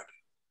respect that.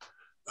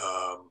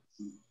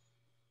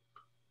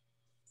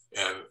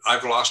 And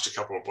I've lost a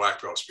couple of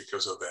black belts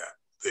because of that.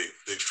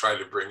 They've tried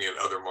to bring in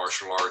other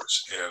martial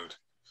arts, and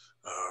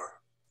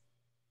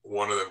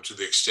one of them, to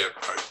the extent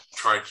I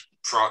tried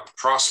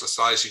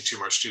proselytizing to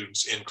my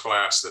students in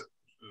class that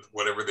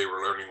whatever they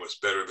were learning was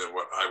better than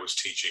what I was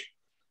teaching.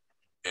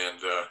 And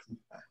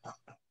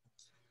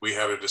we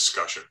had a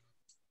discussion.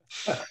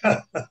 I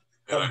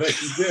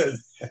bet you did.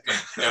 And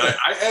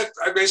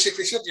I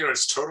basically said,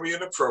 it's totally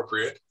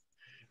inappropriate.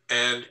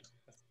 And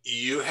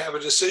you have a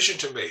decision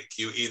to make.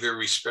 You either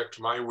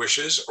respect my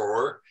wishes,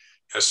 or,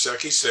 as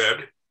Seki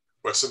said,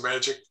 what's the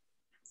magic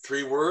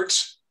 3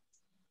 words?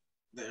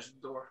 There's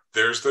the door.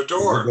 There's the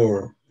door. The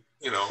door.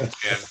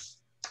 And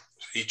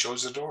he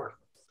chose the door.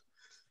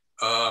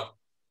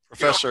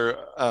 Professor,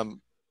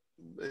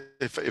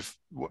 if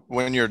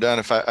when you're done,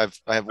 if I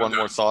have one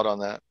more thought on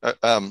that.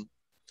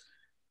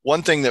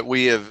 One thing that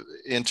we have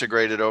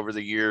integrated over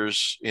the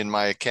years in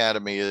my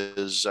academy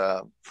is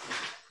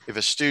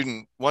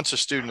if once a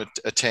student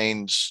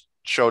attains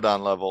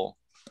Shodan level,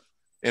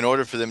 in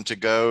order for them to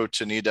go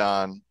to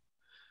Nidan,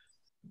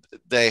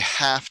 they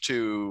have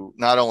to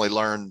not only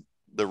learn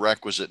the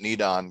requisite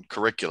Nidan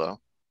curricula,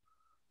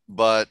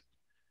 but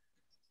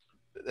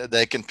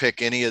they can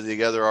pick any of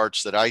the other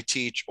arts that I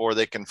teach, or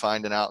they can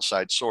find an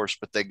outside source,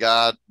 but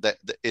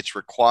it's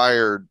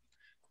required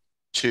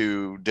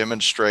to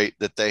demonstrate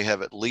that they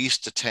have at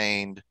least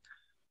attained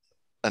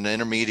an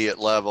intermediate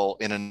level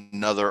in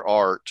another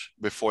art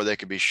before they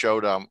could be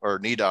Shodan or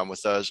Nidan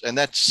with us. And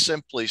that's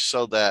simply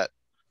so that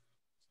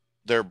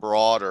they're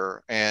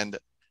broader and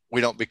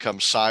we don't become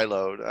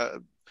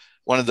siloed.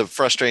 One of the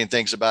frustrating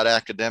things about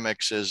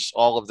academics is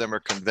all of them are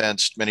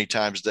convinced many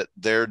times that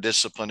their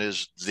discipline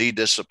is the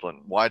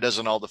discipline. Why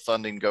doesn't all the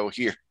funding go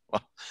here?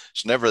 Well,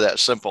 it's never that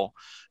simple.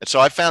 And so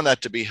I found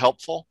that to be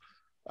helpful.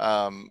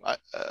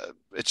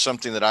 It's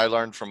something that I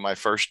learned from my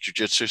first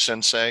Jujitsu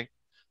sensei,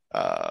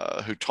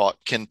 who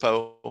taught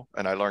Kenpo,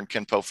 and I learned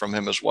Kenpo from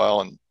him as well.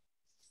 And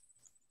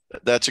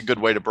that's a good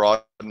way to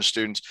broaden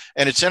students.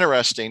 And it's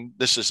interesting.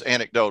 This is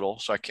anecdotal,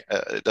 so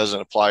it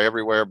doesn't apply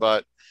everywhere,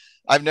 but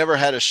I've never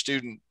had a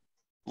student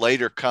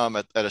later come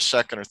at a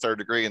second or third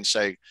degree and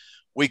say,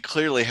 we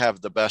clearly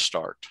have the best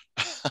art.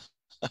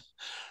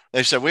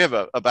 They said, we have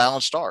a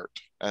balanced art.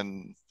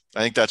 And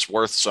I think that's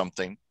worth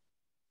something.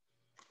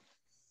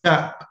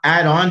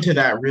 Add on to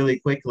that really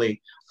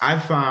quickly. I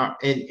found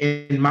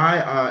in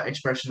my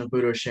expression of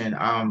Budoshin,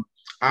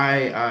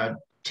 I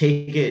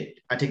take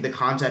the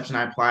concepts and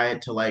I apply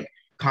it to like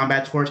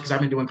combat sports, because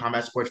I've been doing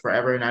combat sports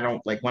forever and I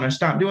don't like want to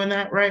stop doing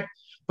that, right?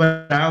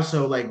 But I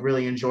also like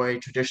really enjoy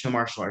traditional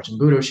martial arts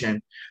and Budoshin.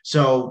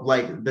 So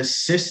like the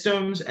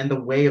systems and the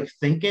way of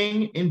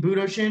thinking in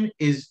Budoshin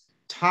is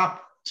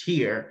top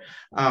tier.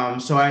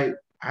 So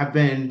I've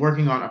been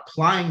working on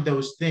applying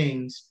those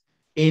things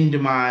into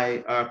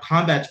my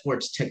combat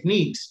sports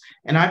techniques,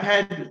 and I've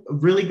had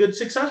really good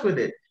success with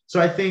it. So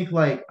I think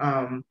like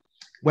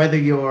whether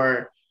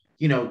you're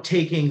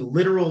taking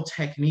literal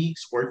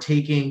techniques or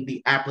taking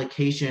the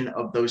application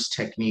of those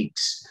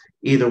techniques,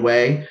 either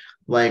way,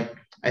 like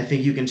I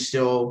think you can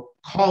still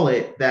call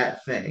it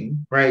that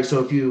thing, right?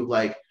 So if you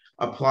like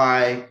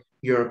apply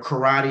your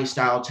karate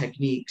style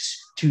techniques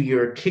to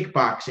your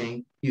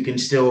kickboxing, you can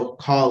still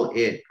call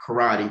it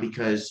karate,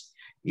 because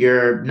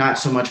you're not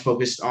so much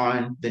focused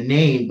on the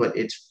name, but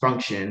its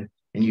function,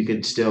 and you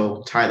could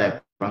still tie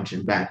that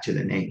function back to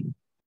the name.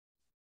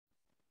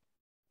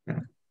 Yeah.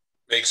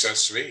 Makes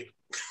sense to me.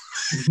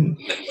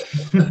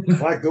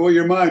 Like the way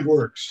your mind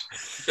works.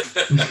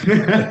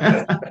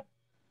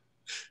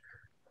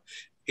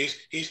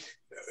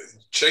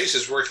 Chase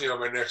is working on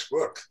my next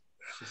book.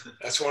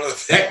 That's one of the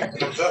things that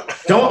comes up.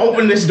 Don't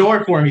open this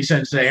door for me,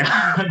 Sensei.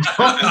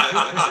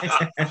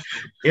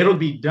 It'll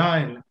be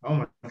done. Oh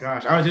my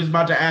gosh. I was just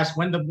about to ask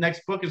when the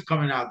next book is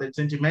coming out, that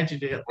since you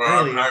mentioned it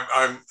earlier.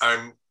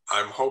 I'm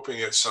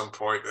hoping at some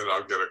point that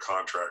I'll get a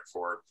contract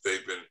for it.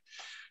 They've been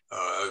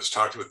I was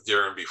talking with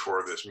Darren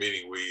before this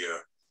meeting. We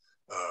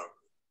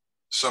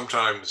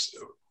sometimes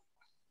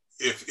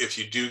if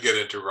you do get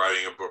into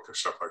writing a book or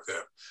stuff like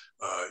that,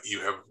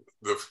 you have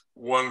the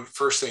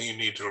first thing you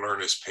need to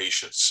learn is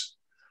patience.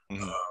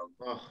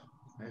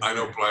 I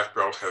know Black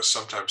Belt has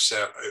sometimes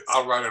said,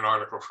 I'll write an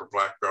article for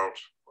Black Belt,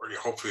 or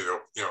hopefully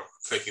they'll,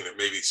 thinking that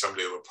maybe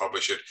someday they'll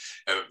publish it.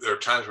 And there are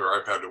times where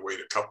I've had to wait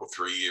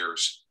 3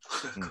 years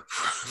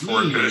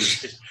for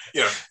it.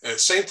 And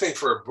same thing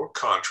for a book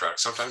contract.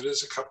 Sometimes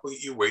it's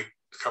you wait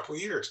a couple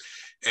of years,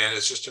 and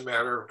it's just a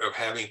matter of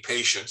having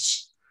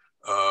patience.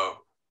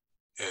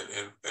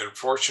 And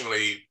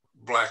fortunately,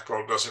 Black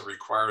Belt doesn't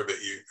require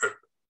that you,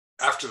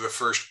 after the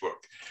first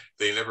book,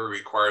 they never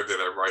required that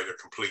I write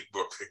a complete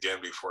book again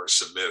before I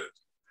submit it.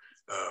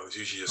 It was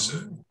usually just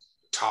a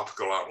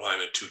topical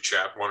outline in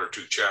one or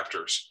two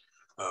chapters.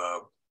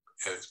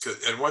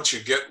 And once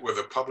you get with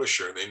a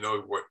publisher and they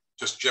know what,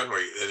 just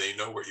generally, and they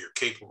know what you're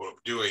capable of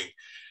doing,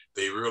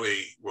 they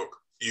really will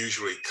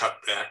usually cut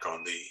back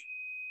on the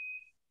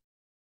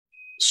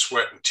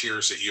sweat and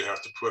tears that you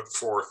have to put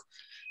forth,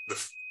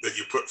 that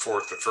you put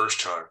forth the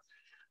first time,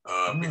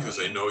 because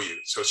they know you.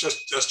 So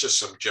that's just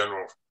some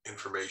general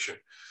information.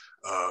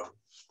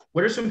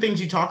 What are some things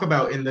you talk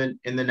about in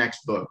the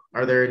next book?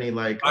 Are there any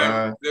like?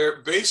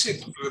 They're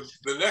basic.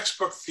 The next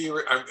book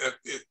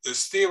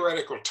its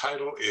theoretical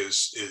title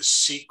is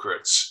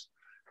Secrets,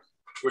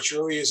 which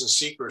really isn't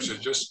secrets. It's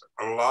just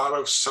a lot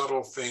of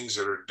subtle things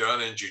that are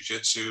done in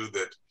jiu-jitsu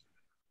that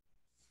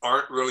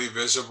aren't really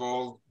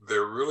visible.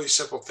 They're really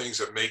simple things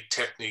that make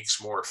techniques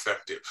more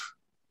effective.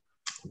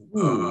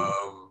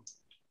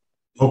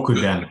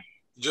 Okuden.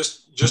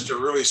 Just a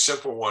really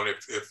simple one.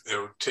 If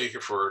take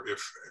it for if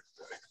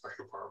I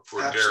can borrow for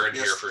Darren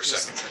here for a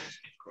second.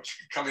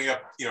 Coming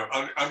up,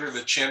 under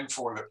the chin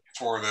for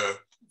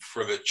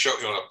the choke,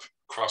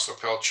 cross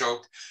lapel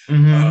choke.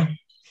 Mm-hmm.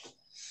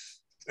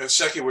 And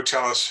Seki would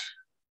tell us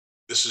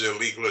this is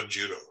illegal in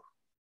judo,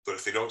 but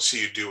if they don't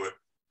see you do it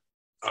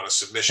on a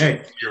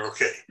submission, you're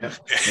okay. Yeah.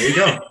 There you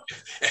go.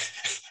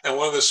 And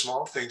one of the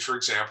small things, for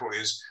example,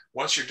 is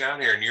once you're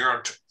down here and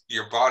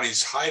your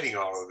body's hiding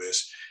all of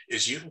this,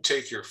 is you can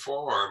take your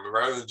forearm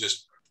rather than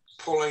just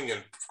pulling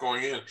and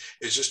going in,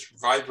 is just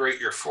vibrate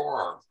your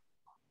forearm.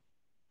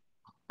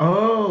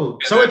 Oh,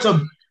 and so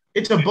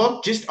it's a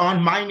book just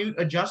on minute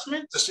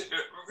adjustments? Just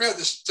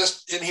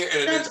in here.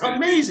 And that's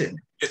amazing.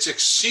 It's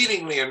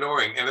exceedingly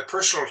annoying, and the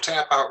person will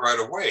tap out right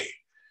away.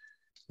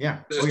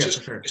 Yeah. It's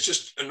for sure. It's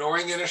just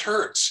annoying and it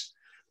hurts.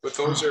 But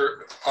those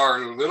are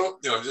little,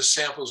 just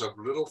samples of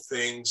little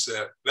things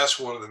that's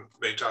one of the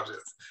main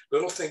topics.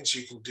 Little things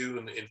you can do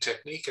in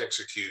technique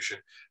execution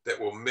that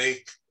will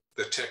make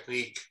the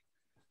technique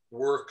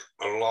work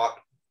a lot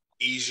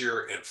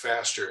easier and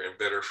faster and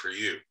better for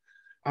you.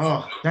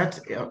 Oh, I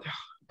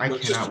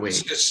cannot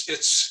wait.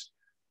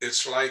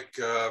 It's like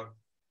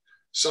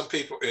some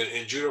people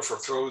in judo for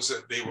throws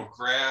that they will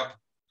grab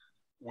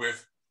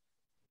with,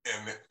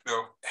 and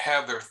they'll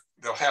have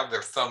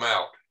their thumb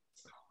out.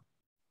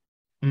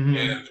 Mm-hmm.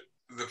 And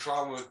the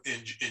problem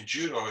in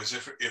judo is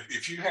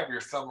if you have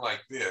your thumb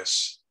like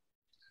this,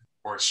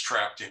 or it's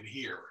trapped in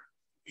here,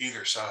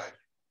 either side,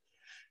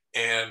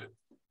 and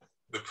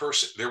the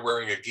person, they're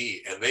wearing a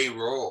gi and they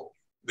roll,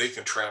 they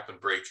can trap and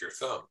break your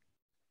thumb.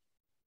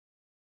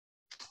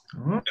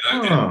 And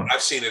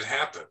I've seen it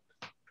happen,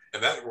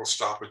 and that will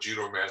stop a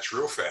judo match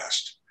real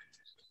fast.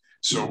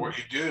 So what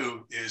you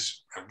do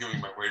is, I'm giving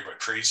away my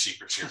trade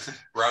secrets here.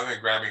 Rather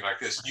than grabbing like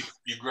this,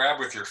 you grab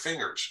with your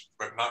fingers,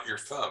 but not your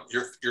thumb.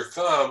 Your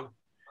thumb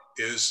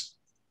is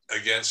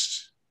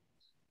against.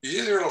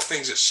 These are little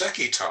things that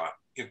Seki taught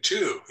him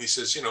too. He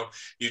says, you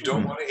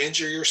don't want to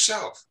injure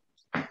yourself.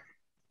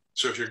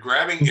 So if you're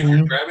grabbing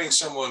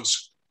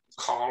someone's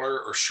collar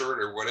or shirt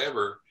or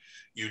whatever,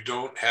 you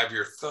don't have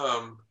your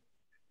thumb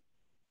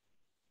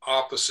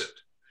opposite.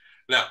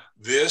 Now,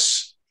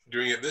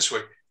 doing it this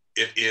way,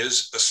 it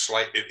is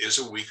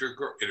a weaker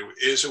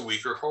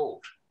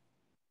hold.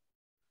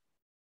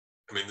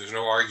 I mean, there's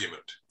no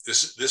argument.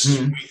 This is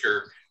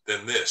weaker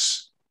than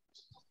this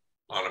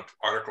on an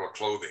article of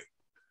clothing.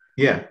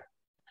 Yeah.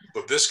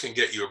 But this can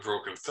get you a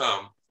broken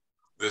thumb.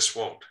 This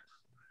won't.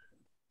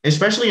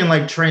 Especially in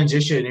like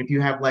transition, if you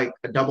have like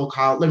a double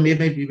collar,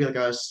 maybe like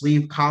a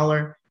sleeve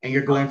collar, and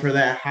you're going for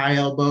that high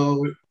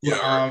elbow,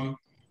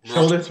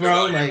 shoulder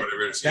throw, like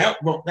that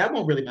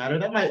won't really matter.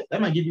 That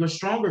might give you a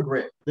stronger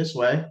grip this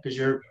way because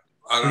you're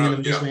bringing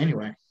them this way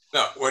anyway.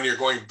 Now, when you're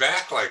going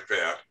back like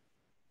that,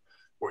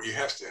 what you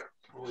have to,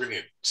 we're going to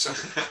need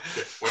something.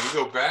 When you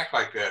go back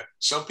like that,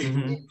 some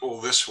people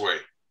pull this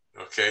way,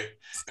 okay?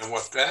 And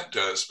what that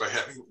does by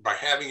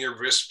having your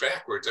wrist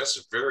backwards,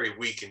 that's very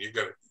weak, and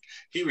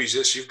he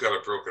resists. You've got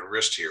a broken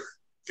wrist here.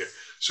 Okay.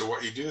 So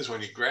what you do is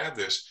when you grab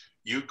this,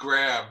 you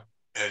grab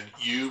and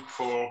you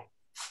pull.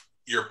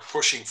 You're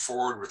pushing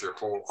forward with your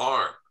whole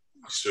arm,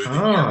 so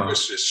your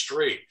wrist is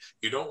straight.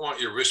 You don't want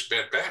your wrist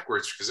bent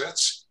backwards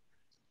because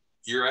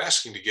you're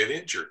asking to get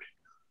injured.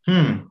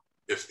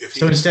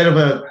 So instead of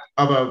a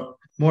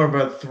more of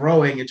a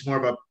throwing, it's more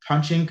of a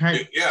punching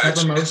type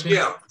of motion.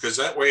 Because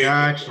that way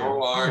the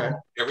whole arm,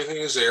 everything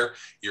is there.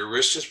 Your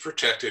wrist is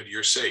protected.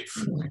 You're safe.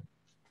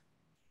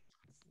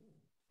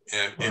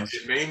 And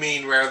it may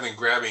mean rather than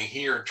grabbing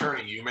here and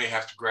turning, you may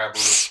have to grab a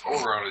little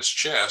over on his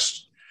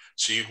chest.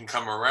 So you can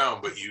come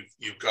around, but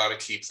you've got to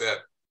keep that.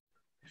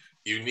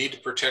 You need to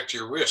protect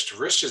your wrist.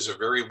 Wrist is a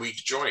very weak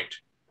joint.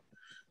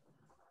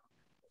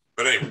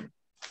 But anyway,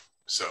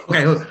 so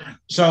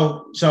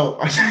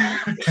so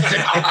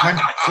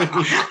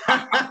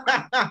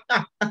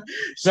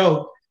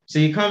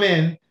you come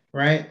in,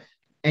 right,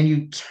 and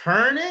you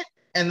turn it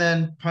and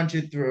then punch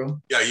it through.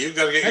 Yeah, you've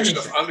got to get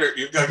yourself under.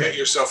 You've got to get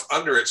yourself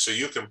under it so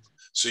you can.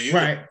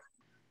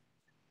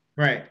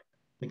 Right,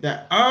 like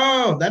that.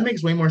 Oh, that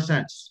makes way more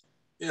sense.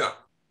 Yeah.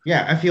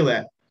 Yeah, I feel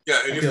that.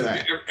 Yeah, and I feel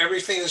that.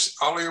 everything is,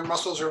 all of your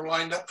muscles are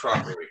lined up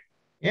properly.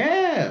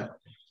 Yeah.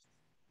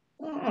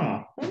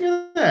 Oh, look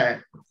at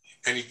that.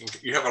 And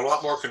you have a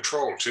lot more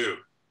control too.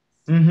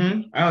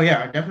 Mm-hmm. Oh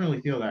yeah, I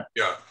definitely feel that.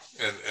 Yeah,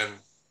 and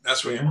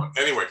that's what you want.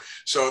 Anyway,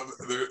 so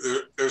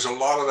there's a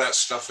lot of that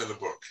stuff in the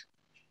book.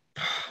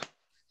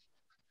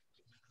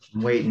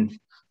 I'm waiting.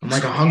 I'm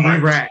like a hungry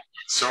rat.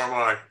 So am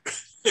I.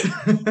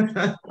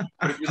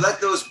 But if you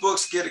let those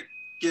books get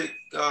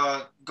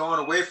going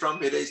away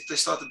from it, they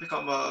start to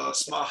become a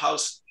small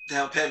house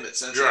down payment.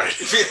 Right.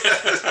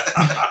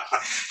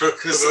 For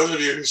those of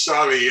you who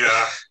saw the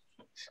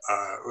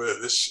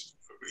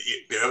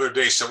other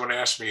day, someone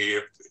asked me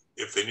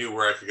if they knew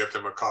where I could get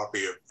them a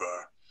copy of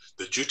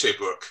the Jute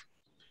book.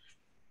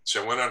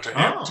 So I went on to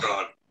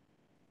Amazon.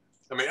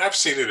 I mean, I've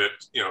seen it at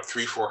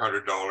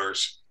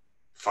 $300-400,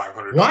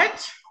 $500.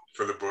 What?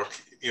 For the book,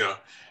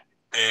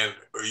 and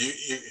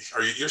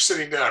you're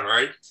sitting down,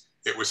 right?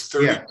 It was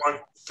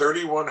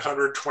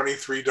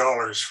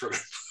 $3,123 for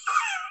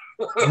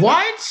the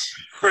what?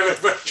 for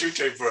the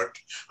Jute book.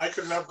 I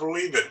could not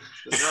believe it.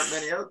 There's not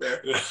many out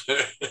there.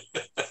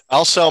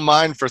 I'll sell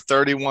mine for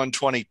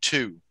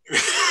 $31.22.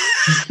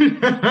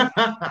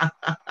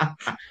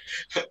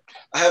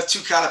 I have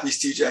 2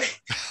 copies, TJ.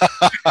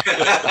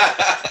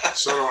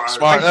 So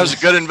smart. That was a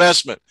good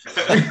investment.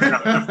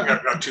 I've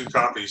got 2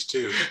 copies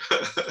too,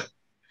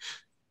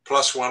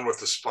 plus one with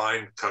the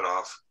spine cut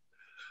off.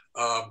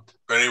 But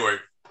anyway,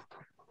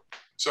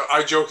 so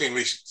I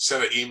jokingly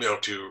sent an email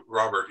to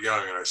Robert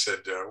Young and I said,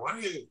 "Why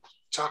don't you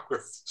talk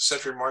with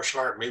Century Martial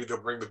Art? Maybe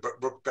they'll bring the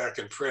book back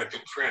in print."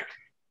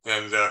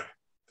 And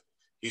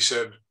he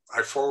said,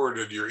 "I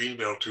forwarded your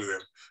email to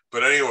them."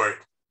 But anyway,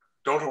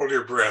 don't hold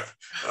your breath.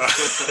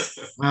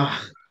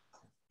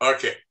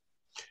 Okay.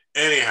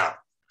 Anyhow,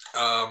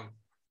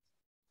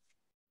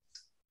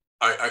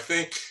 I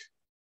think,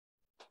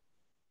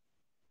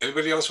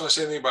 anybody else want to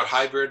say anything about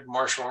hybrid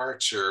martial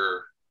arts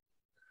or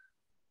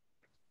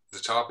the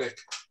topic?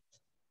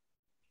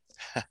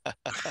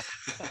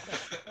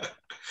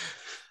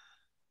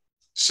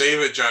 Save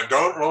it, John.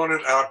 Don't loan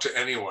it out to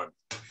anyone.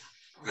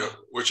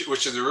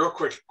 Which is a real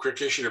quick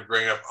issue to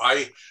bring up.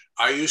 I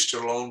used to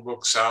loan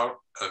books out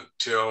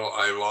until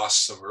I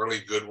lost some really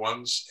good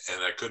ones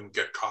and I couldn't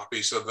get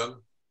copies of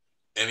them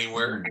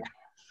anywhere.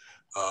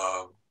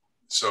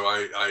 So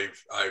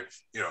I've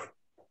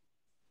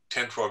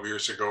 10, 12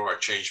 years ago, I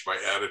changed my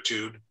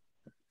attitude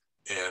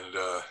and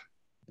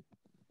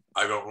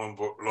I don't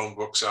loan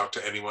books out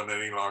to anyone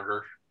any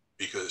longer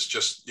because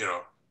just,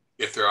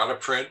 if they're out of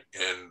print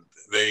and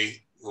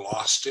they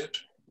lost it,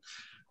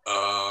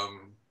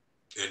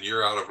 and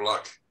you're out of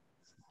luck.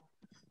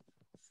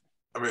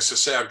 I mean, it's a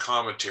sad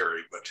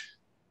commentary, but,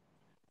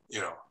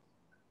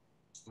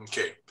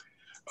 okay.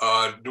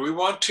 Do we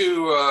want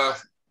to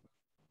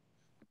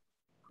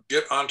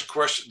get on to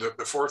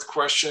the fourth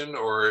question,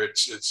 or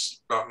it's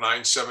about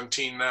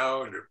 9:17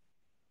 now,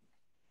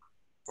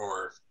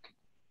 or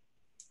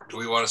do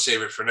we want to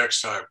save it for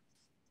next time?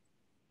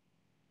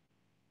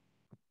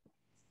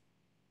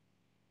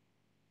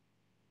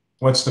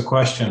 What's the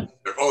question?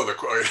 Oh,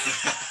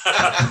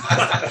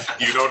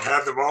 you don't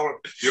have them all.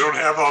 You don't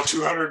have all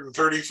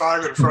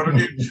 235 in front of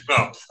you.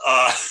 No.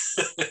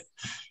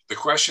 The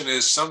question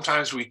is: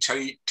 sometimes we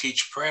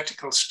teach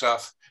practical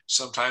stuff.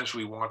 Sometimes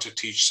we want to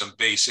teach some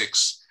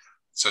basics,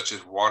 such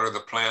as water the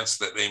plants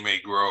that they may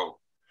grow.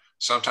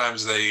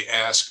 Sometimes they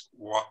ask,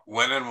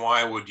 "When and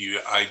why would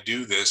I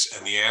do this?"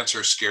 And the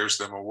answer scares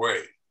them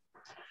away.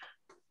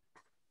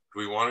 Do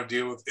we want to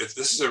deal with it?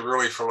 This is a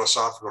really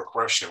philosophical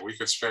question. We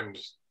could spend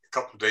a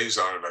couple of days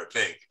on it, I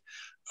think.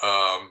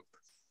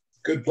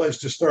 Good place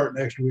to start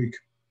next week.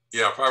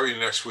 Yeah, probably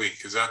next week,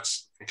 because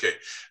that's okay.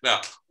 Now,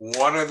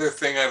 one other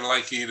thing I'd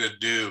like you to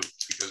do,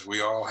 because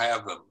we all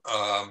have them.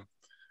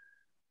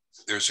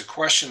 There's a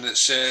question that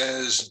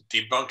says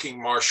debunking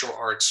martial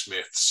arts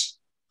myths.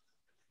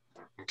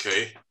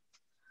 Okay.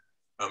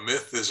 A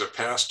myth is a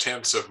past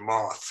tense of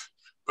moth.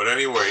 But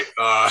anyway,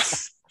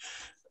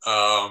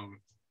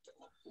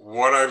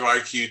 what I'd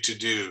like you to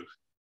do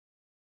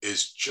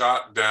is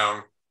jot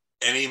down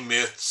any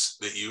myths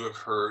that you have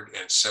heard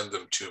and send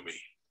them to me.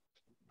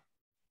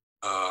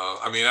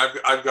 I mean,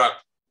 I've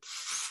got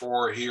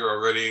 4 here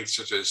already,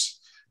 such as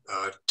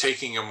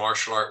taking a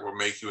martial art will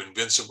make you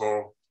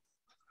invincible,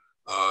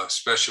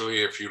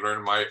 especially if you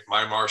learn my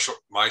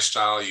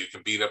style, you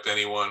can beat up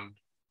anyone.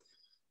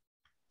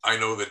 I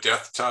know the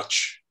death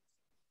touch,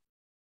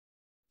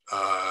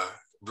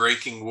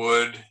 breaking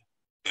wood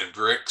and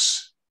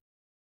bricks.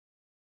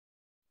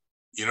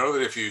 You know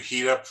that if you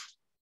heat up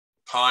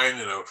pine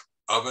in an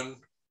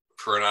oven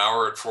for an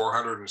hour at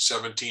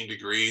 417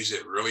 degrees,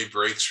 it really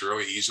breaks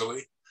really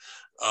easily.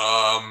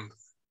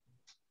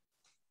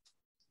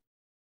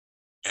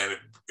 And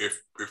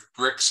if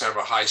bricks have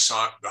a high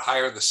sand, the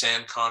higher the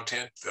sand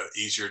content, the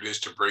easier it is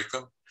to break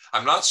them.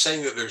 I'm not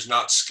saying that there's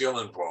not skill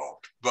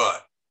involved,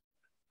 but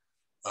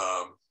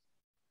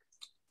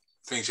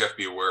things you have to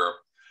be aware of.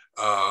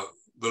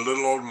 The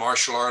little old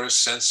martial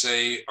artists,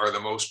 sensei, are the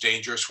most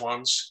dangerous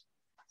ones.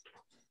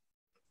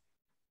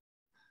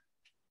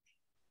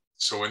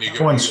 So when you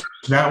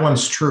that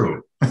one's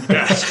true.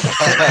 Yes.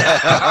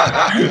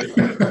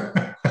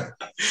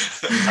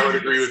 I would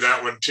agree with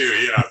that one too.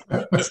 Yeah.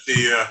 That's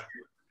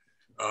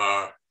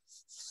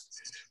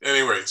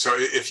anyway, so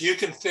if you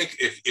can think,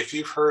 if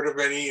you've heard of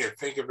any and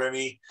think of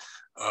any,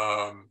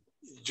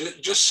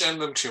 just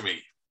send them to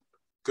me,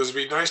 because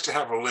it'd be nice to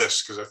have a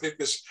list, because I think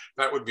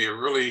that would be a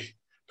really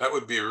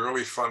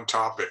fun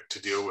topic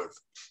to deal with.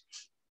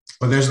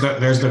 Well, there's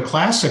the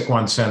classic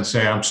one,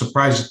 Sensei. I'm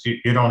surprised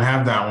you don't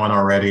have that one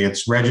already.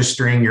 It's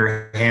registering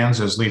your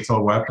hands as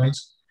lethal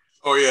weapons.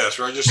 Oh yes,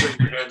 registering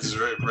your hands is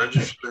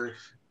registered.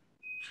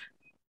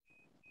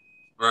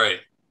 Right.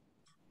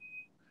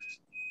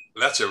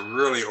 That's a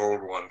really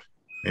old one.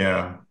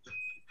 Yeah.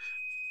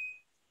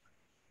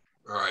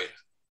 Right.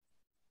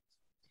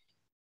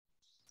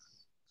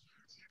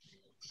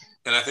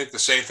 And I think the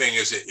same thing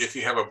is if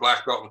you have a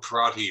black belt in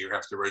karate, you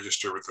have to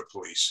register with the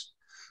police.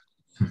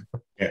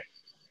 Yeah.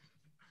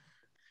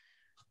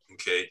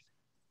 Okay.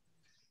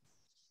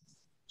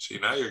 See,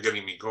 now you're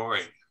getting me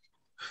going.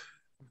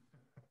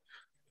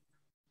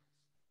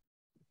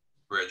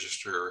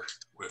 Register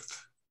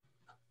with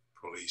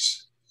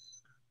police.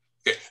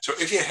 Okay, so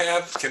if you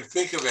can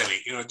think of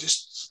any,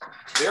 just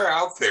they're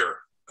out there.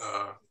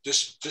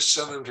 Just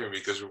send them to me,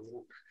 because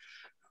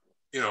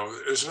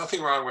there's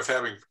nothing wrong with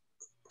having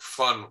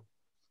fun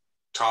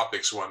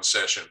topics one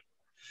session.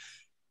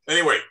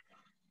 Anyway,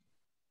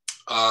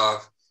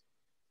 I'll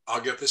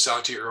get this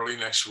out to you early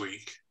next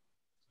week,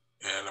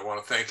 and I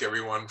want to thank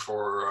everyone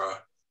for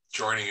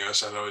joining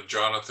us. I know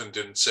Jonathan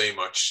didn't say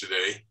much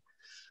today.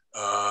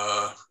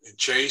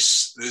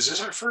 Chase, is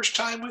this our first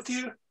time with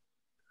you?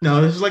 No,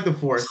 this is like the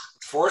fourth.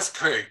 Fourth,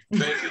 Craig.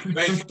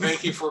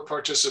 Thank you for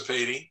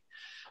participating.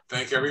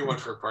 Thank everyone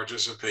for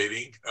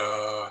participating.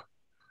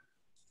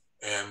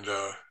 And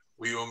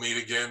we will meet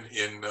again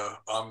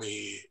on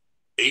the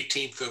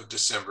 18th of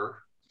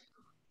December.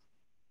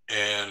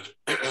 And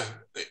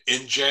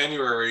in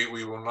January,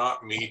 we will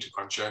not meet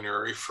on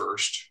January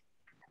 1st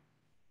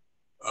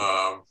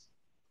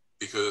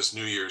because it's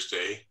New Year's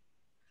Day.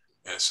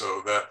 And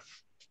so that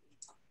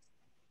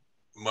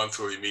month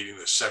we'll be meeting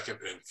the second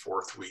and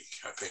fourth week,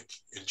 I think,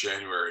 in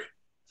January.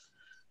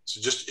 So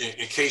just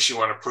in case you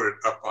want to put it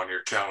up on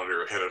your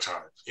calendar ahead of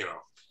time,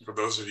 for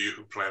those of you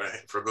who plan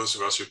ahead, for those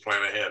of us who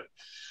plan ahead,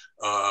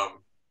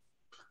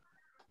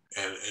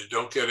 and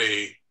don't get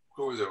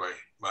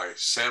my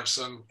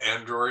Samsung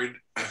Android.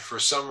 For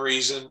some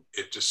reason,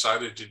 it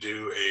decided to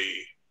do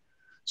a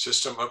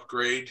system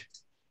upgrade,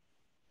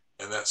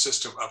 and that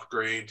system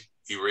upgrade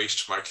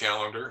erased my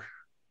calendar.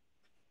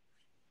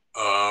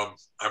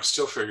 I'm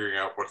still figuring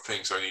out what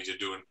things I need to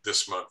do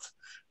this month,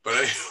 but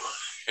anyway,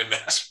 and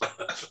next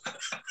month.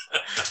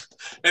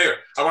 Anyway,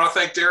 I want to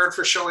thank Darren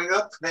for showing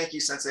up. Thank you,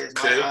 Sensei.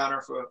 It's my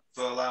honor for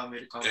allowing me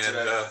to come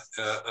today.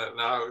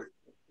 Now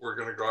we're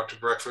going to go out to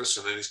breakfast,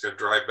 and then he's going to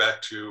drive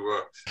back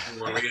to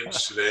New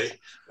Orleans today.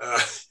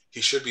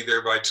 He should be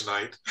there by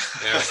tonight.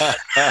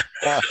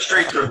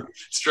 Straight through.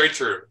 Straight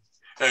through.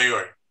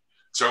 Anyway,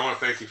 so I want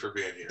to thank you for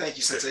being here. Thank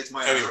you, Sensei. It's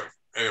my honor.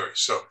 Anyway,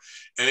 so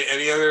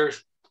any other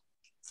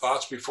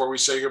thoughts before we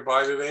say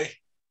goodbye today?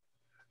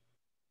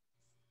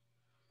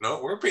 No,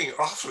 we're being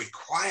awfully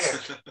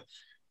quiet.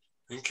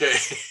 Okay.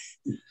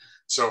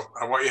 So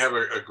I want you to have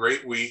a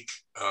great week.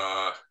 There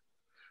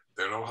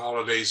are no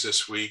holidays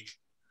this week.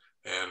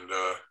 And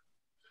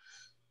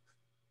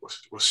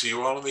we'll see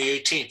you all on the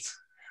 18th.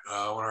 When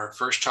our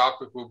first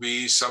topic will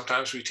be,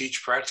 sometimes we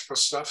teach practical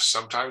stuff,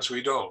 sometimes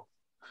we don't.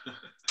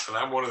 And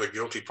I'm one of the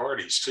guilty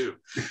parties too.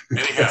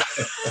 Anyhow.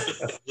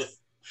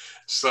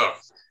 So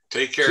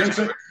take care.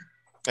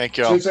 Thank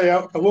you. Sensei,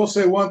 I will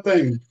say one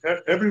thing.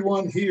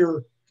 Everyone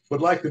here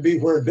would like to be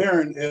where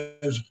Darren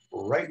is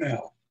right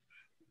now.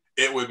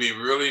 It would be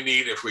really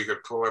neat if we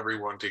could pull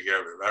everyone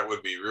together. That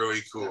would be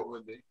really cool. That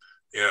would be.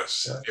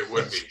 Yes, yeah. It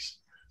would be.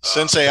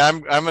 Sensei,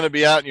 I'm going to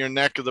be out in your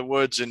neck of the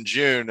woods in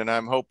June, and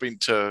I'm hoping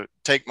to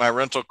take my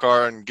rental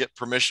car and get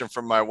permission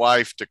from my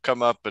wife to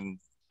come up and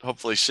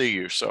hopefully see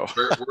you. So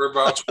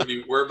whereabouts would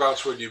you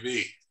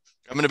be?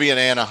 I'm going to be in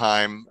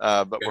Anaheim,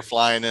 but okay. We're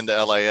flying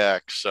into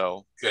LAX.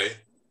 So okay.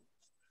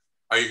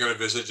 Are you going to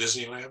visit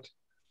Disneyland?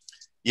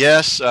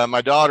 Yes,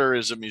 my daughter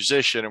is a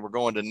musician, and we're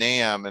going to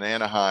NAMM in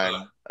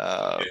Anaheim.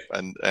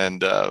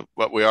 Okay.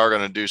 But we are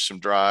going to do some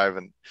drive,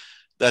 and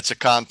that's a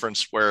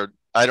conference where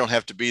I don't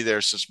have to be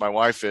there since my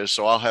wife is,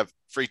 so I'll have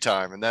free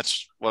time. And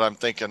that's what I'm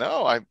thinking.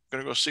 Oh, I'm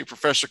going to go see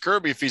Professor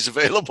Kirby if he's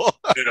available.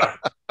 Yeah,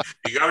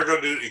 you got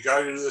to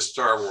do the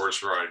Star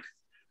Wars ride.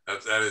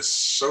 That is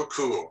so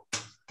cool.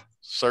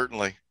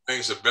 Certainly. I think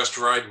it's the best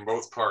ride in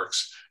both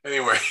parks.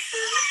 Anyway,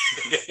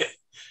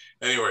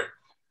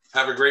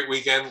 have a great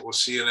weekend. We'll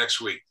see you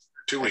next week.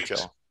 2 weeks.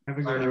 Have a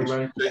good one,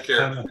 everybody. Take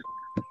care.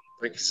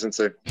 Thank you,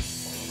 Sensei.